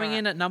it. Coming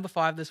in at number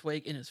 5 this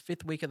week in its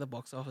 5th week at the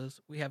box office,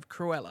 we have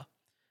Cruella,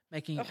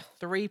 making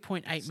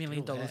 $3.8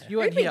 million. there. You Who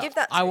weren't did we here. give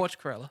that I to? watched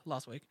Cruella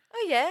last week.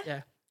 Oh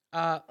yeah.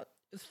 Yeah.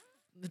 It's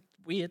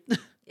weird.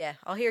 Yeah,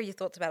 I'll hear your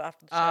thoughts about it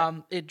after the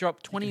show. It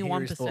dropped You can hear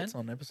his 21%. thoughts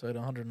on episode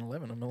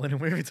 111 of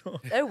Millennium Movie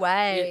Talk. No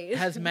way. It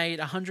has made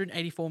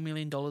 $184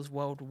 million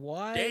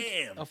worldwide.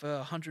 Damn. Off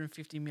a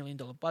 $150 million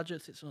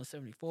budget. Sits on a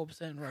 74%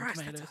 Rotten Christ,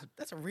 Tomatoes.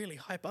 that's a really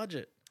high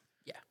budget.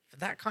 Yeah. For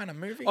that kind of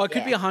movie. Oh, it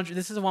could be Yeah. 100.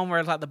 This is the one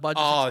where like the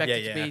budget's Oh,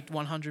 expected yeah, to yeah. be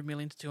 100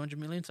 million to 200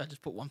 million, so I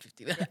just put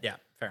 150 there. Yeah,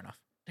 fair enough.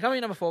 Coming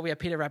in number 4, we have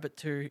Peter Rabbit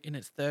 2 in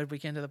its third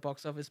weekend of the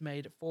box office,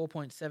 made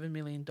 $4.7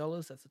 million.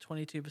 That's a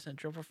 22%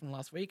 drop off from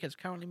last week. Has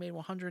currently made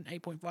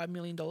 $108.5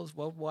 million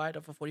worldwide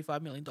off a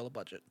 $45 million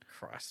budget.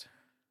 Christ.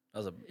 That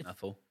was a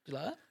mouthful. Do you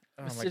like that?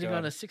 Oh It's my sitting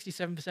on God. a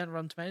 67%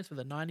 Rotten Tomatoes with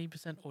a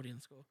 90%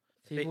 audience score.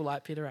 People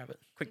like Peter Rabbit.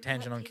 Quick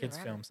tangent on Peter kids'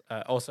 Rabbit. films.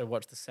 Also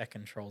watched the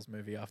second Trolls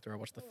movie after I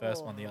watched the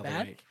first one the other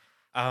Bad? week.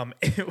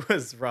 It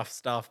was rough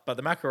stuff, but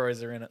the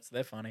McElroys are in it, so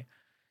they're funny.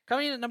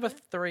 Coming in at number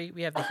 3,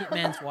 we have The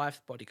Hitman's Wife's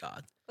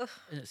Bodyguard. Ugh.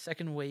 In its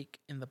second week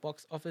in the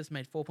box office,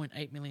 made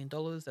 $4.8 million.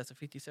 That's a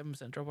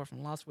 57% drop off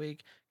from last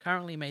week.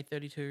 Currently made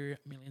 $32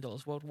 million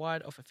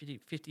worldwide off a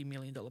 $50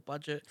 million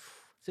budget.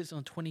 Sits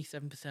on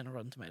 27% of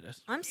Rotten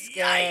Tomatoes. I'm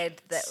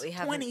scared that we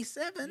have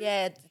 27?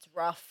 Yeah, it's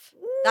rough.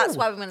 That's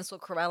why we went and saw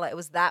Cruella. It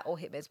was that or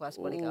Hitman's Wife's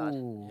Bodyguard.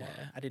 Ooh, Yeah.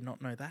 I did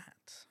not know that.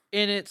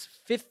 In its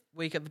fifth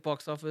week at the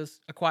box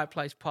office, A Quiet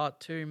Place Part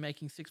 2,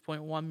 making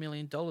 $6.1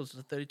 million, was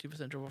a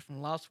 32% drop off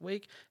from last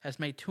week, has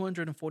made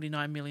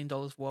 $249 million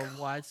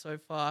worldwide so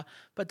far.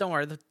 But don't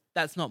worry,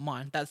 that's not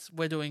mine.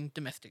 We're doing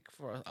domestic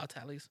for our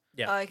tallies,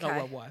 Yeah. not Okay.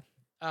 worldwide.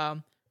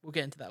 We'll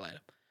get into that later.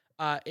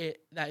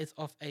 That is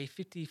off a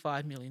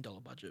 $55 million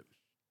budget.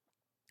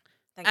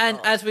 Thank And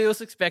God. as we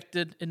also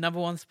expected, in number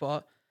 1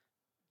 spot,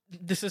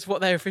 this is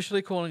what they're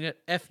officially calling it,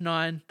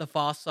 F9, The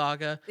Fast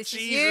Saga. This is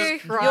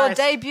Jesus you, Christ. your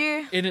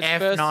debut. In its F9,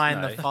 first...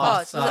 No. the Oh,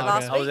 Fast was it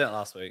last Saga. I was in it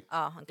last week.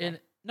 Oh, okay.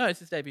 No, it's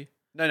his debut.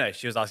 No,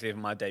 she was asking if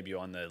my debut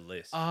on the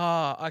list.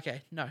 Oh,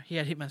 okay. No, he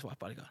had Hitman's Wife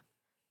Bodyguard.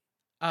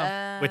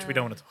 Which we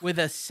don't want to talk With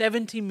a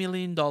 $70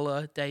 million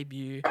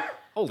debut.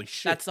 Holy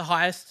shit. That's the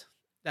highest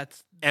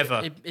that's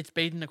Ever. It's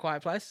beaten A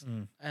Quiet Place.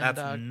 Mm, And,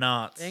 that's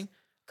nuts. thing.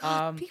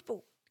 God,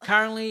 people.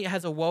 Currently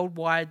has a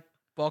worldwide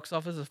box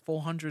office of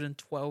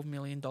 $412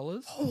 million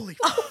Holy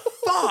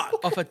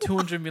fuck. off a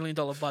 $200 million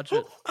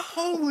budget.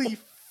 Holy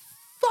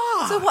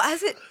fuck. So what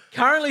has it?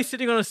 Currently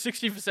sitting on a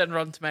 60%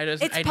 Rotten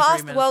Tomatoes. and It's 83 past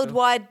the minutes film.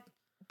 worldwide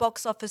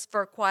box office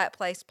for A Quiet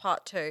Place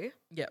Part 2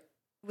 Yep.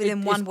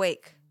 within It 1 is-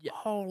 week.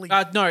 Holy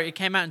No, it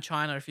came out in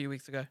China a few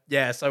weeks ago.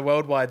 Yeah, so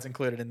worldwide's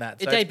included in that.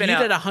 So It it's been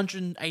debuted out- at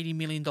 $180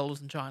 million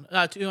in China.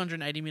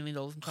 $280 million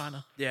in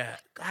China. Yeah,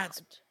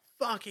 that's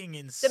fucking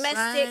insane.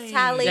 Domestic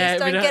tallies, Yeah, we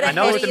don't don't- get I ahead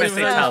know of it's domestic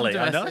yourself. tally.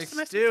 I know.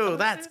 Domestic. Still,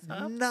 that's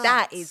nuts.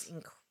 That is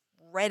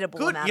incredible.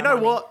 good. amount You of know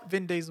money. what,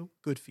 Vin Diesel?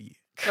 Good for you.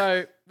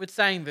 So, with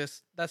saying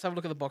this, let's have a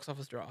look at the box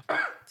office draft.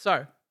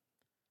 So,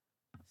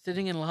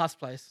 sitting in last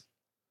place,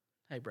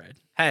 hey, Brad,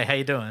 Hey, how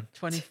you doing?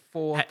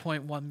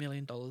 $24.1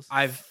 million.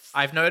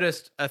 I've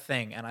noticed a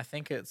thing, and I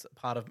think it's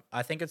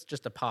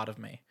just a part of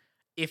me.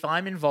 If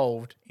I'm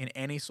involved in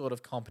any sort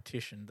of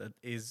competition that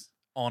is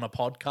on a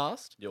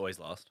podcast, You always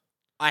last.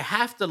 I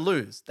have to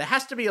lose. There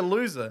has to be a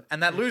loser,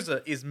 and that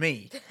loser is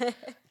me.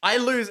 I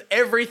lose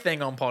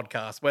everything on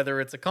podcasts,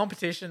 whether it's a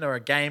competition or a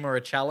game or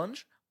a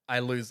challenge. I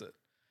lose it.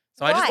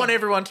 So I just Why? want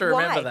everyone to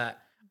remember Why? that.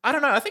 I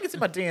don't know. I think it's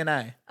in my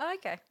DNA. Oh,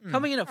 okay.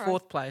 Coming in at Alright.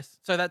 fourth place.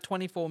 So, that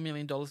 $24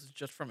 million is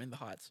just from In the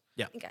Heights.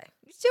 Okay.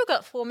 You still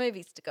got 4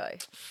 movies to go. In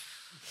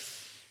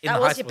That the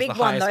was Heights your the big one,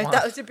 highest though.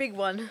 That was your big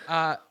one.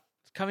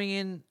 Coming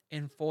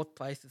in fourth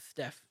place is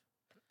Steph.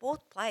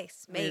 4th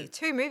place. Me. Yeah.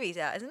 2 movies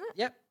out, isn't it?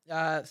 Yep.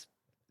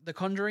 The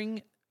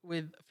Conjuring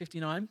with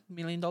 $59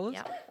 million.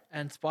 Yep.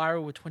 And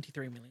Spiral with $23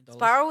 million.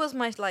 Spiral was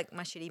my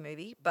shitty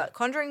movie, but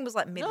Conjuring was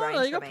like mid range.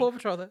 No, you for got me. Paw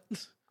Patrol there.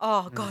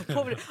 Oh god,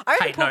 Paw Patrol. I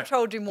reckon Hey, Paw no,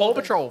 Patrol do more. Paw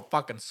than- Patrol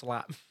fucking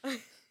slap.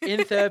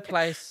 In third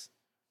place,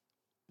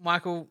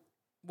 Michael,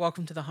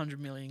 welcome to the 100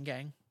 million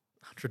gang.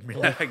 100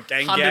 million.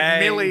 Gang, 100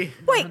 gang. milli.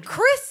 Wait,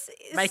 Chris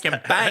is Make him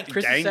bank.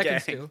 Chris Gang, is second gang.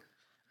 still.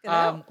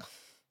 gonna-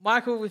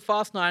 Michael with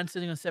Fast 9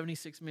 sitting on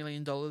 $76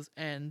 million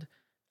and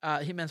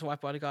Hitman's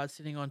Wife Bodyguard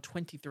sitting on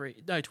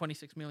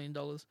 $26 million.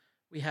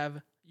 We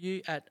have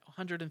you at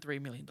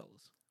 $103 million.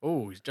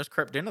 Oh, he's just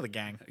crept into the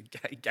gang.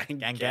 Gang,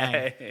 Gang,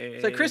 gang.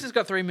 So Chris has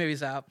got 3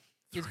 movies out.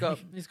 He's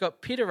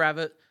got Peter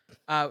Rabbit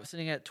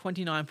sitting at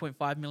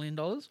 $29.5 million.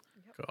 God.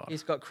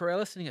 He's got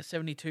Cruella sitting at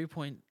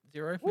 $72.0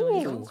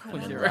 million. Ooh.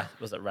 And then 0.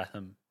 was it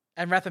Ratham?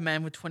 And Wrath of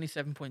Man with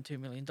 $27.2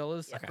 million,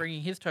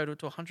 bringing his total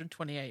to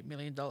 $128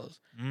 million.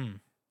 Mm.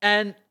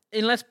 And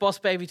unless Boss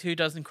Baby 2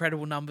 does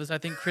incredible numbers, I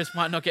think Chris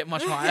might not get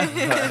much higher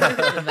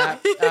than that.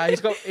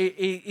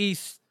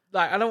 He's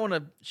like, I don't want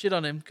to shit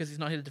on him because he's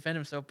not here to defend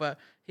himself, but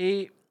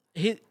he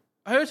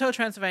Hotel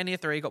Transylvania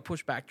 3 got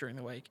pushed back during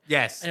the week.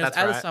 Yes, And it was that's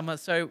out right. of summer.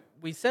 So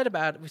we said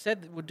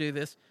that we'd do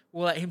this.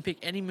 We'll let him pick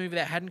any movie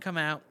that hadn't come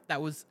out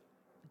that was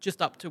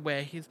just up to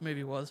where his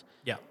movie was.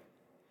 Yeah.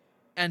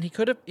 And he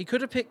could have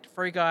picked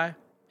Free Guy.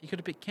 He could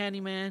have picked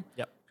Candyman.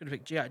 Yep. Could have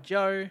picked G.I.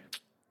 Joe.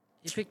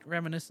 He picked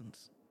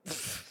Reminiscence.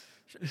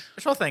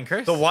 Sure thing,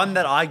 Chris. The one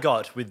that I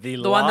got with the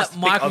The one last that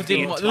Michael pick of the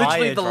didn't want. entire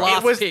Literally the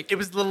draft. last pick. It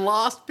was the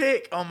last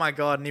pick. Oh my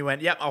god! And he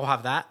went, "Yep, I'll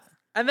have that."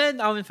 And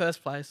then I'm in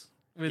first place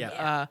with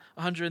Yeah.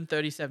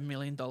 $137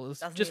 million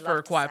Doesn't just he for love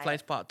A to Quiet say Place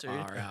it? Part 2.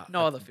 Far out.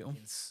 No That's other film.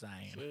 Insane.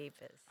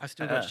 Jeepers. I've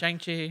still got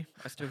Shang-Chi.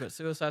 I've still got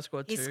Suicide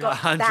Squad 2. He's got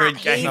 100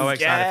 that. games. So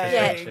excited for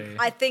Yeah,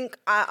 Shang-Chi. I think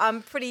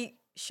I'm pretty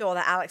sure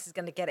that Alex is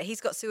going to get it.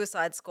 He's got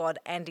Suicide Squad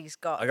and he's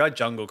got. I got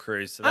Jungle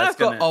Cruise, so and that's I've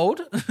got gonna.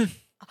 Old.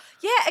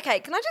 Yeah, okay.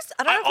 Can I just.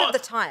 I don't know if I have the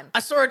time.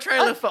 I saw a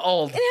trailer for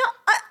Old. You know,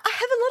 I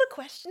have a lot of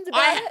questions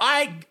about it.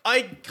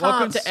 I can't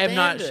Welcome to M. stand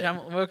Night it.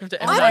 Shyamalan. Welcome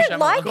to M. I Night don't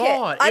Shyamalan. like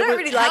God, it. I it don't was-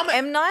 really how like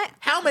M. Night.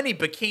 How many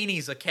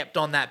bikinis are kept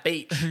on that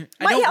beach? I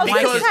Well, don't yeah, I was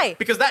like gonna it. say.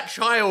 Because that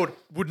child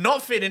would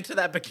not fit into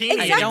that bikini.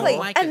 I Exactly. don't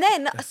like And it.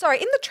 then, sorry,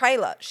 in the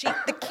trailer,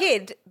 the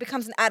kid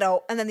becomes an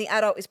adult, and then the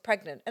adult is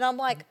pregnant, and I'm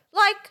like,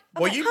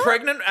 Were okay, you huh?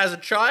 pregnant as a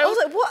I child?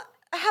 was like, what?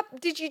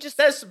 Did you just?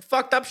 There's some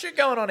fucked up shit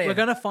going on here. We're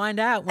going to find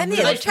out. When And we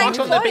yeah, they they watch change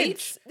fuck Jungle on the clothes.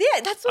 beach? Yeah,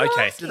 that's what Okay. I'm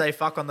Do asking. they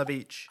fuck on the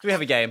beach? Do we have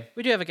a game?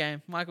 We do have a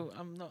game. Michael,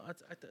 I'm not.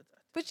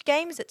 Which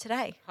game is it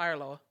today? Higher or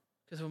lower?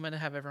 Because we're meant to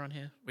have everyone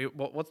here.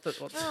 What's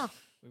Oh.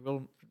 We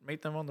will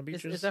meet them on the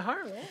beaches. Is there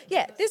higher or lower?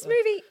 Yeah, this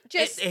movie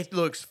just it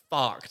looks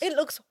fucked. it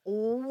looks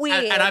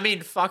weird. And I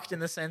mean fucked in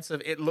the sense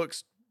of it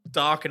looks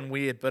dark and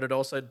weird, but it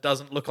also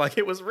doesn't look like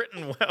it was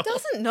written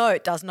well.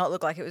 it does not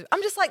look like it was.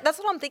 I'm just like, that's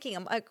what I'm thinking.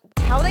 I'm like,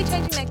 how are they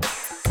changing their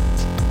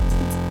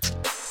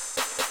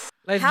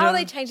Ladies and how are they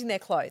gentlemen, changing their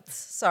clothes?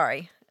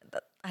 Sorry,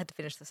 I had to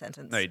finish the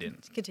sentence. No, you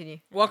didn't. Continue.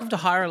 welcome to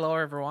Higher or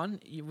Lower, everyone.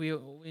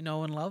 We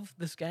know and love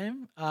this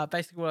game.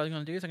 Basically, what I'm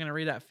going to do is I'm going to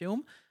read out a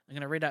film. I'm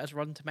going to read out its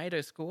Rotten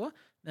Tomatoes score.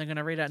 Then I'm going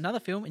to read out another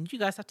film, and you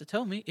guys have to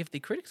tell me if the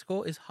critic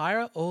score is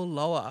higher or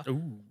lower.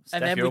 Ooh.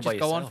 And then you're we by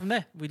just go on yourself. from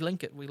there. We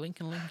link it. We link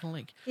and link and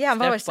link. Yeah, I'm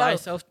by Steph by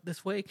myself. herself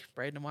this week.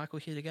 Braden and Michael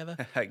here together.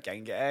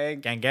 Gang. Gang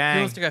Who gang.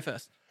 wants to go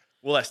first?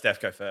 We'll let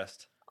Steph go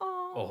first. Oh,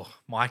 Oh,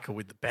 Michael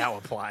with the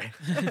power play.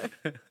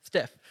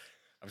 Steph.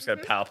 I'm just going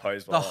to power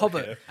pose. The while I'm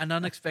Hobbit, here. An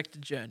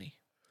Unexpected Journey.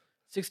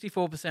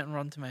 64% on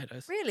Rotten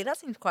Tomatoes. really? That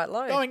seems quite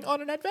low. Going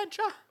on an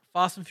adventure.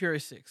 Fast and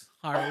Furious 6.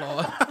 Higher or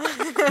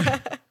lower?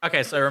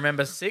 Okay, so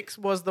remember 6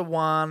 was the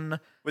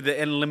one. With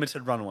the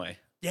unlimited runway.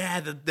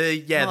 Yeah, the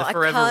Well,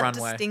 forever I can't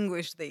runway.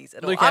 distinguish these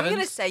at Luke all. I'm going to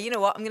Evans. say, you know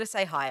what? I'm going to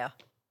say higher.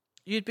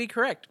 You'd be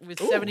correct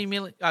with Ooh. 70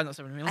 million. Not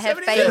 70 million. I have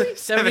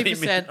 70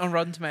 faith. 70% on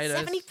Rotten Tomatoes.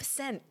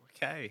 70%.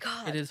 Okay.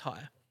 God. It is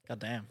higher. God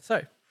damn.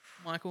 So,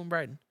 Michael and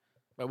Braden.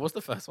 Wait, what's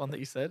the first one that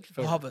you said?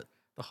 The Hobbit.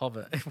 The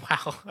Hobbit.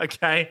 Wow.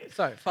 Okay.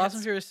 So, Fast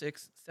and Furious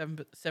 6,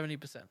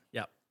 70%.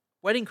 Yep.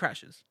 Wedding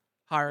Crashes.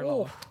 Higher or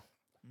lower? Oh,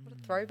 what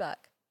a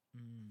throwback.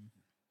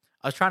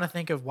 I was trying to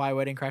think of why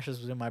Wedding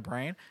Crashes was in my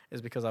brain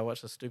is because I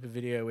watched a stupid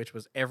video which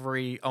was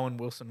every Owen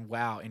Wilson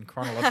wow in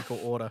chronological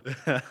order.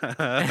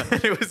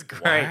 It was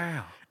great.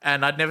 Wow.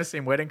 And I'd never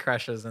seen Wedding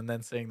Crashes and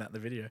then seeing that in the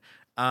video.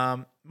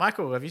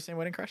 Michael, have you seen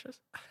Wedding Crashes?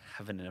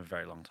 Haven't in a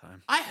very long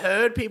time. I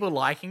heard people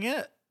liking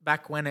it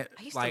back when it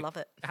I used to love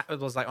it. It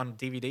was like on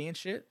DVD and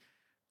shit.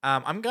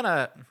 I'm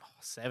gonna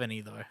 70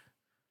 though.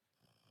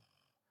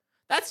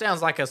 That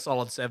sounds like a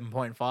solid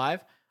 7.5.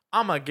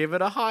 I'm gonna give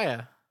it a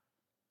higher.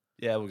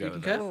 Yeah, we'll go You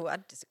with concur? that. Oh, I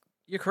disagree.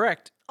 You're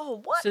correct.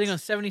 Oh, what? Sitting on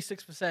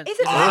 76%. Is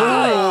it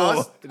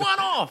Oh, that one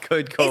off.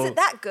 Good good? call. Is it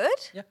that good?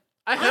 Yeah.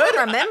 I I heard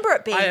don't remember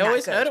it being I that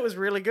always good. heard it was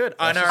really good.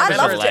 I know. I I remember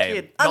loved as a it.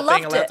 kid I not loved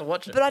being allowed it, to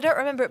watch it. but I don't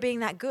remember it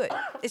being that good.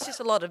 It's just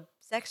a lot of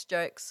sex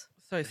jokes.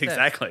 So, Steph.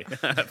 Exactly.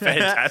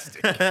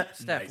 Fantastic.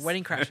 Steph, Nice.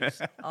 Wedding Crashes.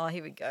 Oh,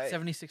 here we go.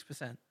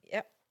 76%.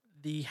 Yep.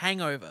 The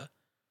Hangover.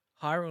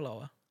 Higher or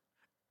lower?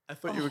 I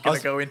thought you were going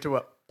to go into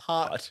a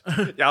part.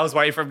 Yeah, I was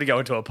waiting for him to go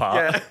into a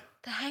part. Yeah.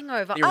 The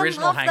Hangover. The I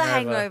original love Hangover. The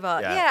Hangover.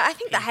 Yeah. Yeah, I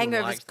think The People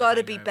Hangover's liked The got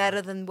to be Hangover.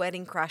 better than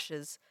Wedding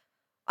Crashes.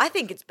 I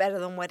think it's better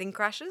than Wedding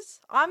Crashes.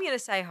 I'm going to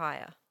say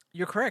higher.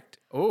 You're correct.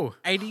 Oh,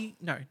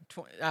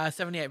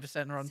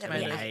 78% on Rotten 78.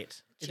 Tomatoes. 8. It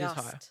is Just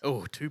higher.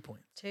 Oh, 2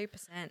 points. 2%.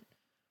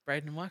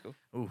 Braden and Michael.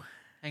 Ooh.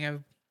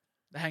 Hangover.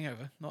 The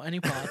Hangover. Not any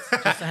parts.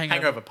 Just the Hangover.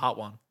 Hangover Part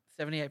 1.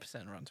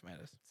 78% on Rotten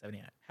Tomatoes.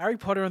 78. Harry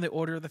Potter and the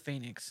Order of the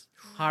Phoenix.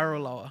 Higher or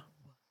lower?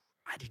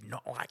 I did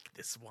not like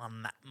this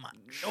one that much.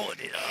 Nor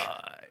did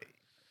I.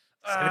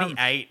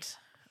 78.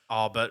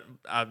 Oh, but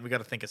we got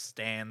to think of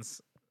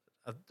stands.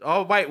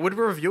 Oh, wait. Would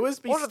reviewers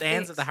be Order of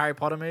stands at Phoenix. the Harry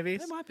Potter movies?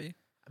 There might be.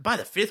 By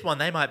the 5th one,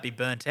 they might be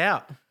burnt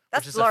out.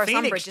 That's which is Dolores a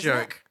Phoenix Umbridge, isn't it?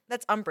 joke.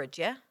 That's Umbridge,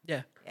 yeah?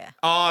 Yeah. Yeah.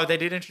 Oh, they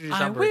did introduce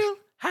I Umbridge. will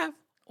have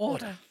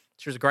order.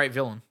 She was a great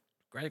villain.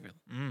 Great villain.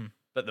 Mm.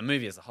 But the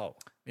movie as a whole.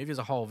 Movie as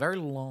a whole, very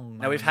long.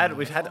 Now we've had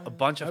a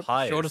bunch of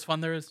highs. Shortest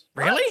one there is.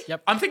 Really?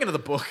 Yep. I'm thinking of the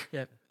book.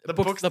 Yeah. The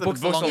book's the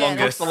book's longest.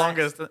 longest. The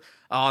longest.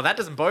 Oh, that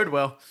doesn't bode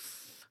well.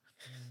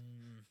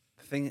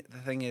 The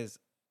thing is,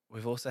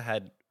 we've also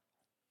had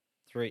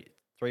three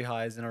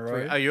highs in a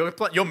row. Oh, you're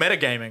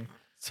metagaming.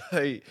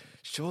 So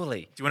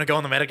surely, Do you want to go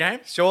on the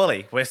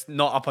metagame? we're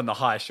not up on the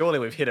high. Surely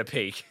we've hit a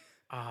peak.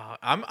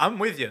 I'm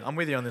with you. I'm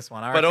with you on this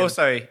one. I But reckon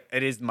also,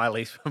 it is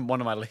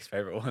one of my least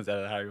favorite ones out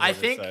of Harry Potter. I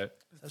think so.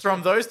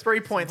 from those 3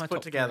 points my put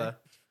top together,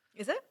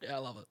 Is it? Yeah, I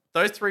love it.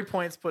 those 3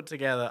 points put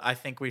together, I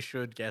think we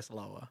should guess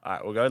lower. All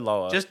right, we'll go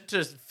lower. Just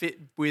to fit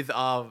with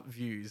our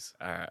views.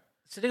 all right.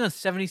 Sitting on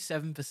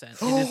 77%.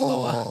 It is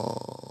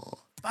lower.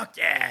 Fuck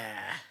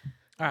yeah.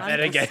 All right,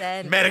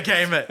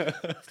 Metagame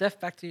it. Steph,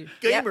 back to you.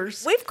 Yep.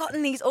 Gamers. We've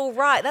gotten these all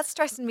right. That's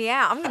stressing me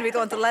out. I'm going to be the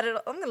one to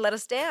I'm going to let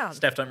us down.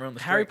 Steph, don't ruin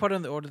the Harry streak. Potter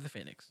and the Order of the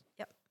Phoenix.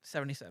 Yep.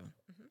 77.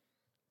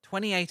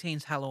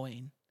 2018's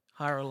Halloween.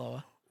 Higher or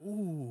lower?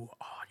 Ooh.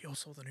 Oh, you all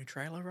saw the new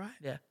trailer, right?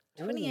 Yeah.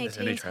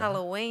 2018's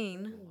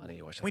Halloween. Why don't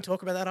you watch Can we that?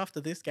 talk about that after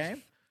this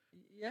game?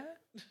 Yeah.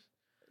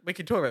 We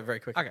can talk about it very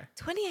quickly. Okay.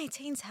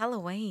 2018's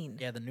Halloween.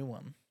 Yeah, the new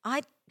one.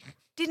 I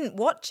didn't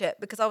watch it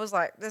because I was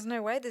like, there's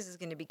no way this is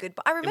going to be good.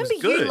 But I remember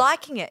you good.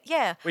 liking it.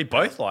 Yeah. We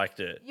both liked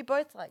it. You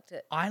both liked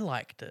it. I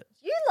liked it.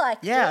 You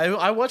liked Yeah, it.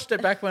 I watched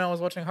it back when I was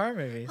watching horror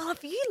movies. Well,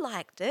 if you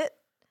liked it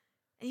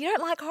and you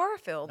don't like horror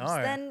films, No.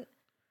 then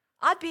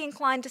I'd be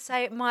inclined to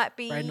say it might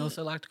be. Braden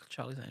also liked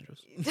Charlie's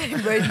Angels. You're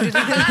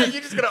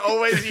just going to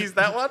always use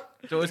that one?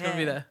 It's always going to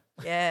be there.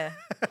 Yeah.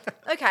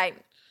 Okay.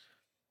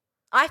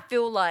 I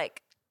feel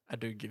like I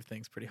do give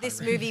things pretty high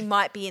this ratings. movie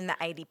might be in the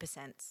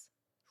 80%.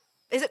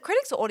 Is it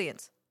critics or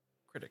audience?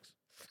 Critics.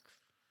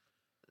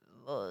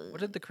 What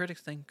did the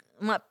critics think?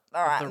 All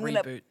right. the I'm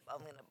gonna reboot.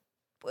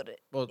 put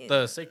it. Well, in.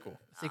 the sequel.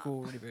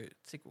 Sequel, reboot,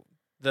 sequel.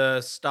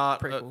 The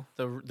start, Prequel.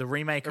 the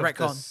remake The of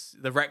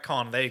retcon. the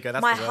retcon. There you go.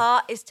 That's My the word.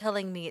 heart is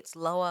telling me it's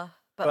lower,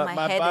 but,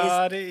 my head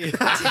body.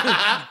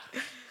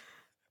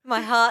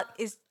 my heart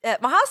is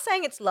my heart's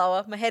saying it's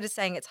lower. My head is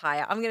saying it's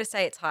higher. I'm going to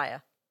say it's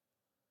higher.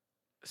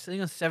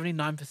 Sitting on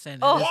 79%.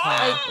 Oh It is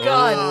higher. my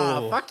god!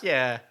 Ah, fuck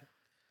yeah.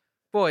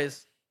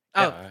 Boys.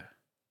 Yeah, Oh, alright.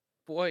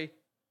 boy.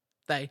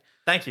 They.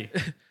 Thank you.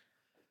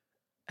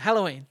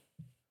 Halloween.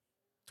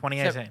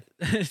 2018.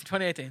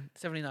 2018.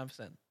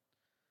 79%.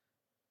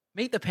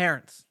 Meet the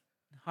Parents.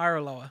 Higher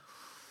or lower?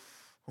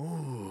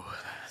 Ooh,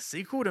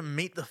 sequel to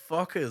Meet the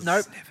Fockers.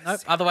 Nope. Nope.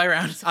 Other way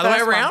around. It's the Other way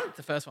first one. around? It's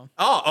the first one.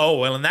 Oh,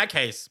 well, in that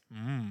case,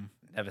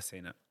 Never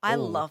seen it. I Ooh.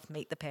 love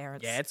Meet the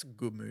Parents. yeah, it's a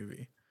good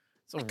movie.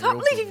 It's a I can't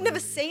believe you've never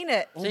seen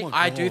it. See, my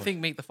I do God. think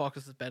Meet the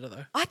Fockers is better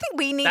though. I think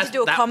we need to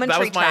do a commentary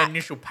That was my track.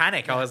 initial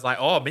panic. I was like,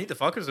 oh, Meet the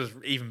Fockers was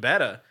even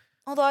better.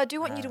 Although I do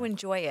want you to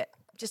enjoy it.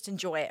 Just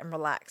enjoy it and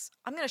relax.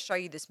 I'm going to show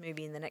you this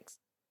movie in the next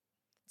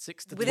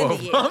 6 to Within the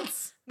 12 year.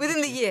 months. within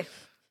the year.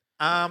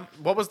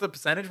 What was the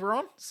percentage we're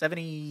on?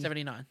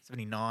 79.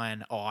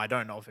 79. Oh, I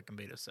don't know if it can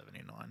beat a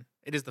 79.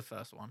 It is the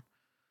first one.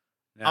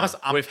 No.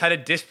 We've had a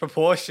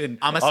disproportion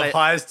I'ma of say-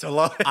 highs to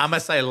lows. I'm going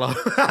to say low.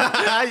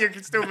 You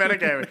can still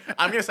metagame it.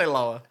 I'm going to say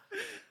lower.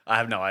 I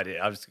have no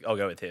idea. I'll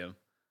go with him.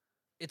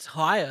 It's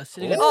higher,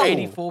 sitting at Ooh.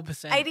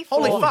 84%. 84.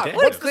 Holy fuck. damn.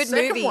 What What's a the good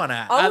second movie. one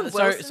at? Oh,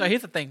 So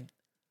here's the thing.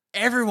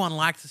 Everyone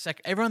likes the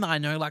second. Everyone that I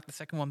know liked the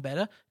second one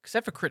better,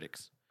 except for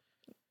critics.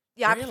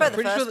 yeah, I Really? prefer I'm the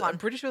pretty first sure. one. I'm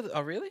pretty sure.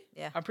 Oh, really?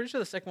 Yeah. I'm pretty sure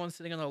the second one's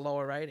sitting on a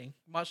lower rating,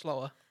 much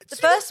lower. The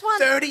first one,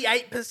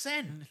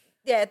 38%.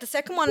 yeah, the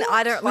second one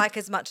I don't like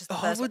as much as the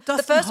first one. with The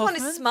Dustin first one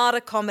is Hoffman?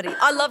 smarter comedy.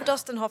 I love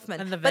Dustin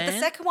Hoffman. And the but the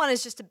van? second one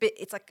is just a bit,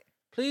 it's like,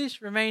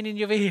 Please remain in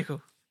your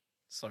vehicle.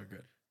 So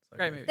good. So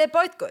Great good. movie. they're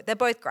both good. They're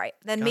both great.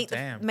 Then God meet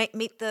damn.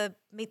 meet the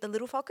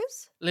Little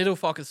Fockers. Little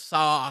Fockers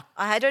suck.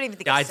 I don't even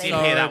think Yeah, I I've did seen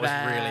hear it. that was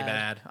bad. really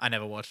bad. I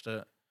never watched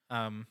it.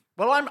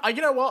 Well,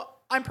 you know what?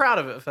 I'm proud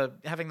of it for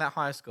having that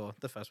high score.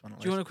 The first one. At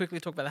Do you least. want to quickly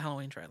talk about the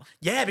Halloween trailer?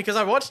 Yeah, because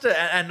I watched it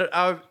and Looks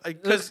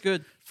because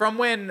good. from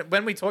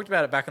when we talked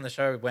about it back on the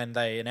show when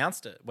they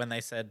announced it, when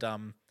they said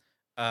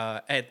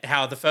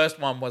how the first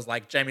one was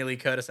like Jamie Lee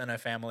Curtis and her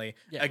family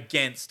Yeah.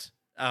 against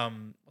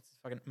what's his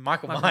fucking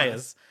Michael Mike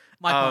Myers.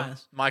 Mike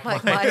Myers. Mike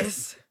Mike Myers.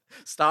 Myers.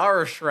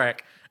 Star of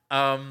Shrek.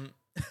 And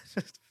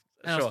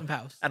Austin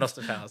Powers. And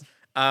Austin Powers.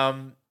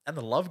 And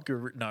the Love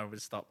Guru. No, we'll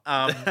stop.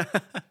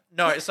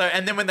 No, so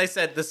and then when they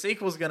said the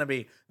sequel's going to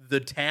be The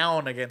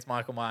Town against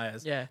Michael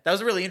Myers, Yeah. that was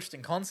a really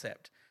interesting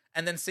concept.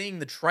 And then seeing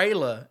the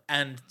trailer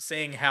and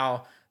seeing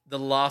how the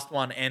last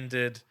one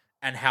ended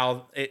and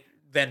how it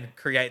then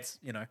creates,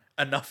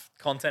 enough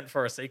content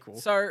for a sequel.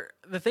 So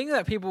the thing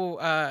that people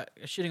are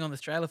shitting on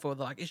this trailer for,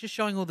 they're like, it's just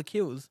showing all the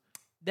kills.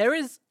 There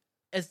is,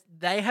 as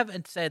they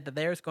haven't said that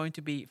there is going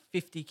to be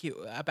 50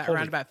 kills,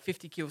 around about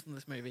 50 kills in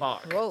this movie.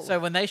 Fuck. Whoa. So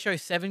when they show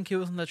 7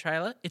 kills in the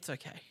trailer, it's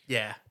okay.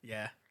 Yeah.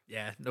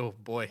 Oh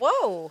boy.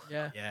 Whoa.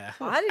 Yeah. Yeah.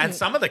 I didn't- And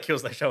some of the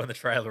kills they show in the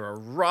trailer are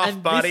rough,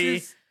 And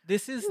buddy.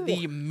 this is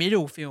the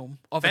middle film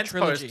of Fence a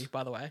trilogy, Post.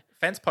 by the way.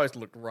 Fence Post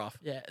looked rough.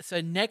 Yeah. So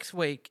next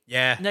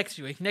Yeah.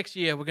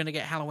 year, we're going to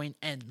get Halloween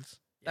Ends.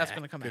 That's Yeah,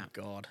 going to come good out.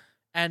 God.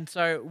 And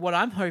so what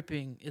I'm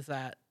hoping is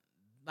that,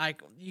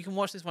 like, you can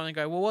watch this one and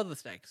go, well, what are the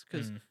stakes?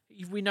 Because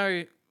we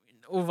know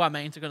all of our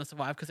mains are going to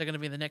survive because they're going to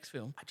be in the next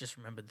film. I just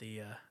remembered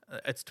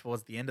it's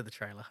towards the end of the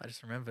trailer. I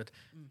just remembered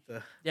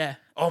the. Yeah.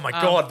 Oh my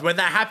God. When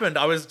that happened,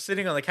 I was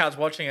sitting on the couch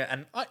watching it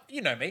and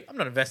you know me, I'm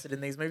not invested in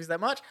these movies that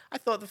much. I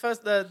thought the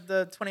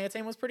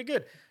 2018 was pretty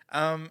good.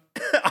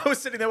 I was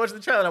sitting there watching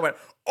the trailer and I went,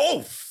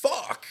 oh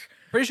fuck.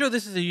 Pretty sure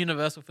this is a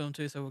Universal film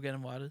too, so we'll get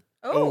invited.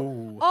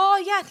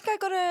 Oh yeah, I think I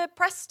got a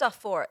press stuff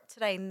for it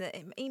today in the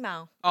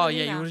email. Oh, In the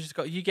yeah, email. you would have just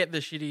got, you get the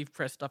shitty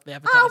press stuff, the Oh,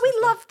 advertising we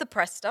stuff. love the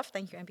press stuff.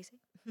 Thank you, NBC.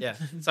 Yeah.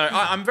 So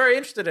I'm very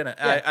interested in it.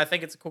 Yeah. I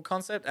think it's a cool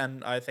concept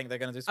and I think they're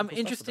going to do some cool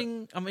stuff with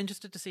it. I'm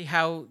interested to see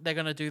how they're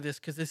going to do this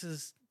because this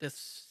is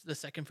the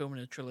second film in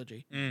a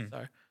trilogy. So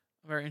I'm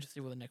very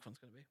interested what the next one's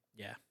going to be.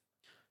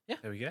 Yeah.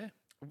 There we go.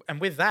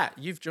 And with that,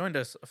 you've joined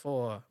us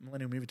for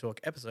Millennial Movie Talk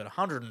episode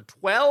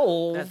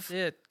 112. That's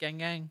it. Gang,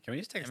 gang. Can we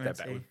just take a step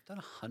back? MMT. We've done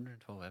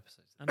 112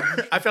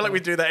 episodes. I feel like we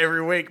do that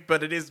every week,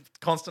 but it is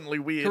constantly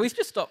weird. Can we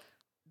just stop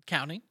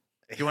counting?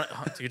 Do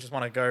you just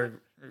want to go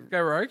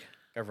Go rogue?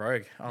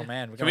 Oh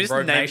man, we're Can we going just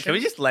Rogue name? Nation. Can we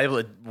just label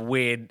it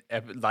weird,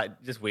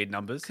 just weird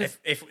numbers?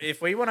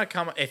 If we want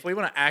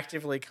to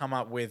actively come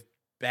up with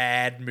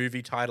bad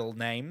movie title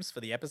names for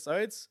the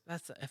episodes,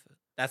 That's the effort.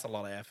 that's a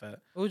lot of effort.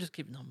 We'll just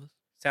keep numbers.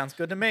 Sounds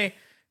good to me.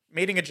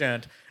 Meeting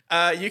adjourned.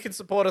 You can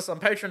support us on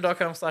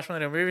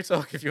patreon.com/Millennial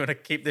Talk if you want to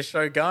keep this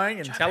show going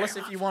and tell us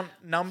if you want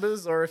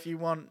numbers or if you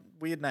want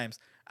weird names.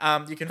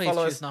 You can Please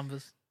follow choose us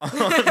numbers. on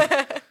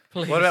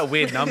Please. What about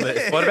weird numbers?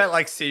 What about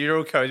like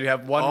serial codes? We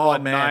have Our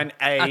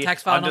 119A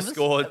tax file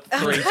underscore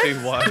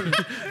 321.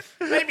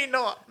 maybe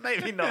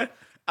not.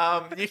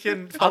 You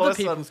can follow Other us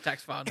on people's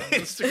tax file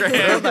numbers? What about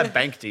Instagram. my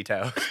bank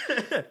details?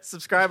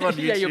 Subscribe on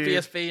YouTube. Yeah, your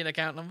BSB and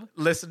account number.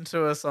 Listen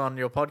to us on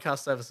your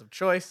podcast service of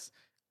choice,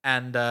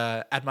 and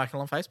add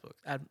Michael on Facebook.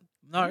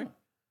 No.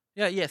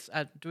 Yeah, yes.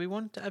 Do we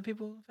want to add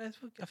people on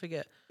Facebook? I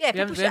forget. Yeah, We people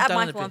haven't- should we haven't add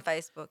done it Michael on a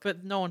bit. Facebook.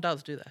 But no one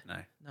does do that. No,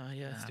 No,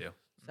 yeah. still.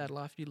 Sad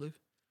life you live.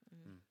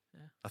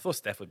 I thought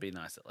Steph would be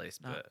nice at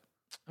least, No. but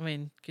I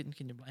mean, can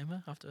you blame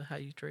her after how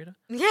you treat her?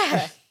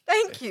 Yeah,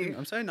 thank you.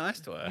 I'm so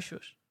nice to her. You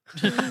shush.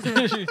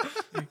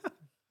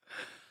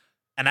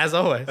 And as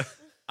always,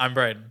 I'm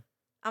Braden.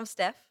 I'm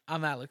Steph.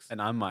 I'm Alex.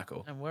 And I'm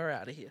Michael. And we're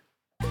out of here.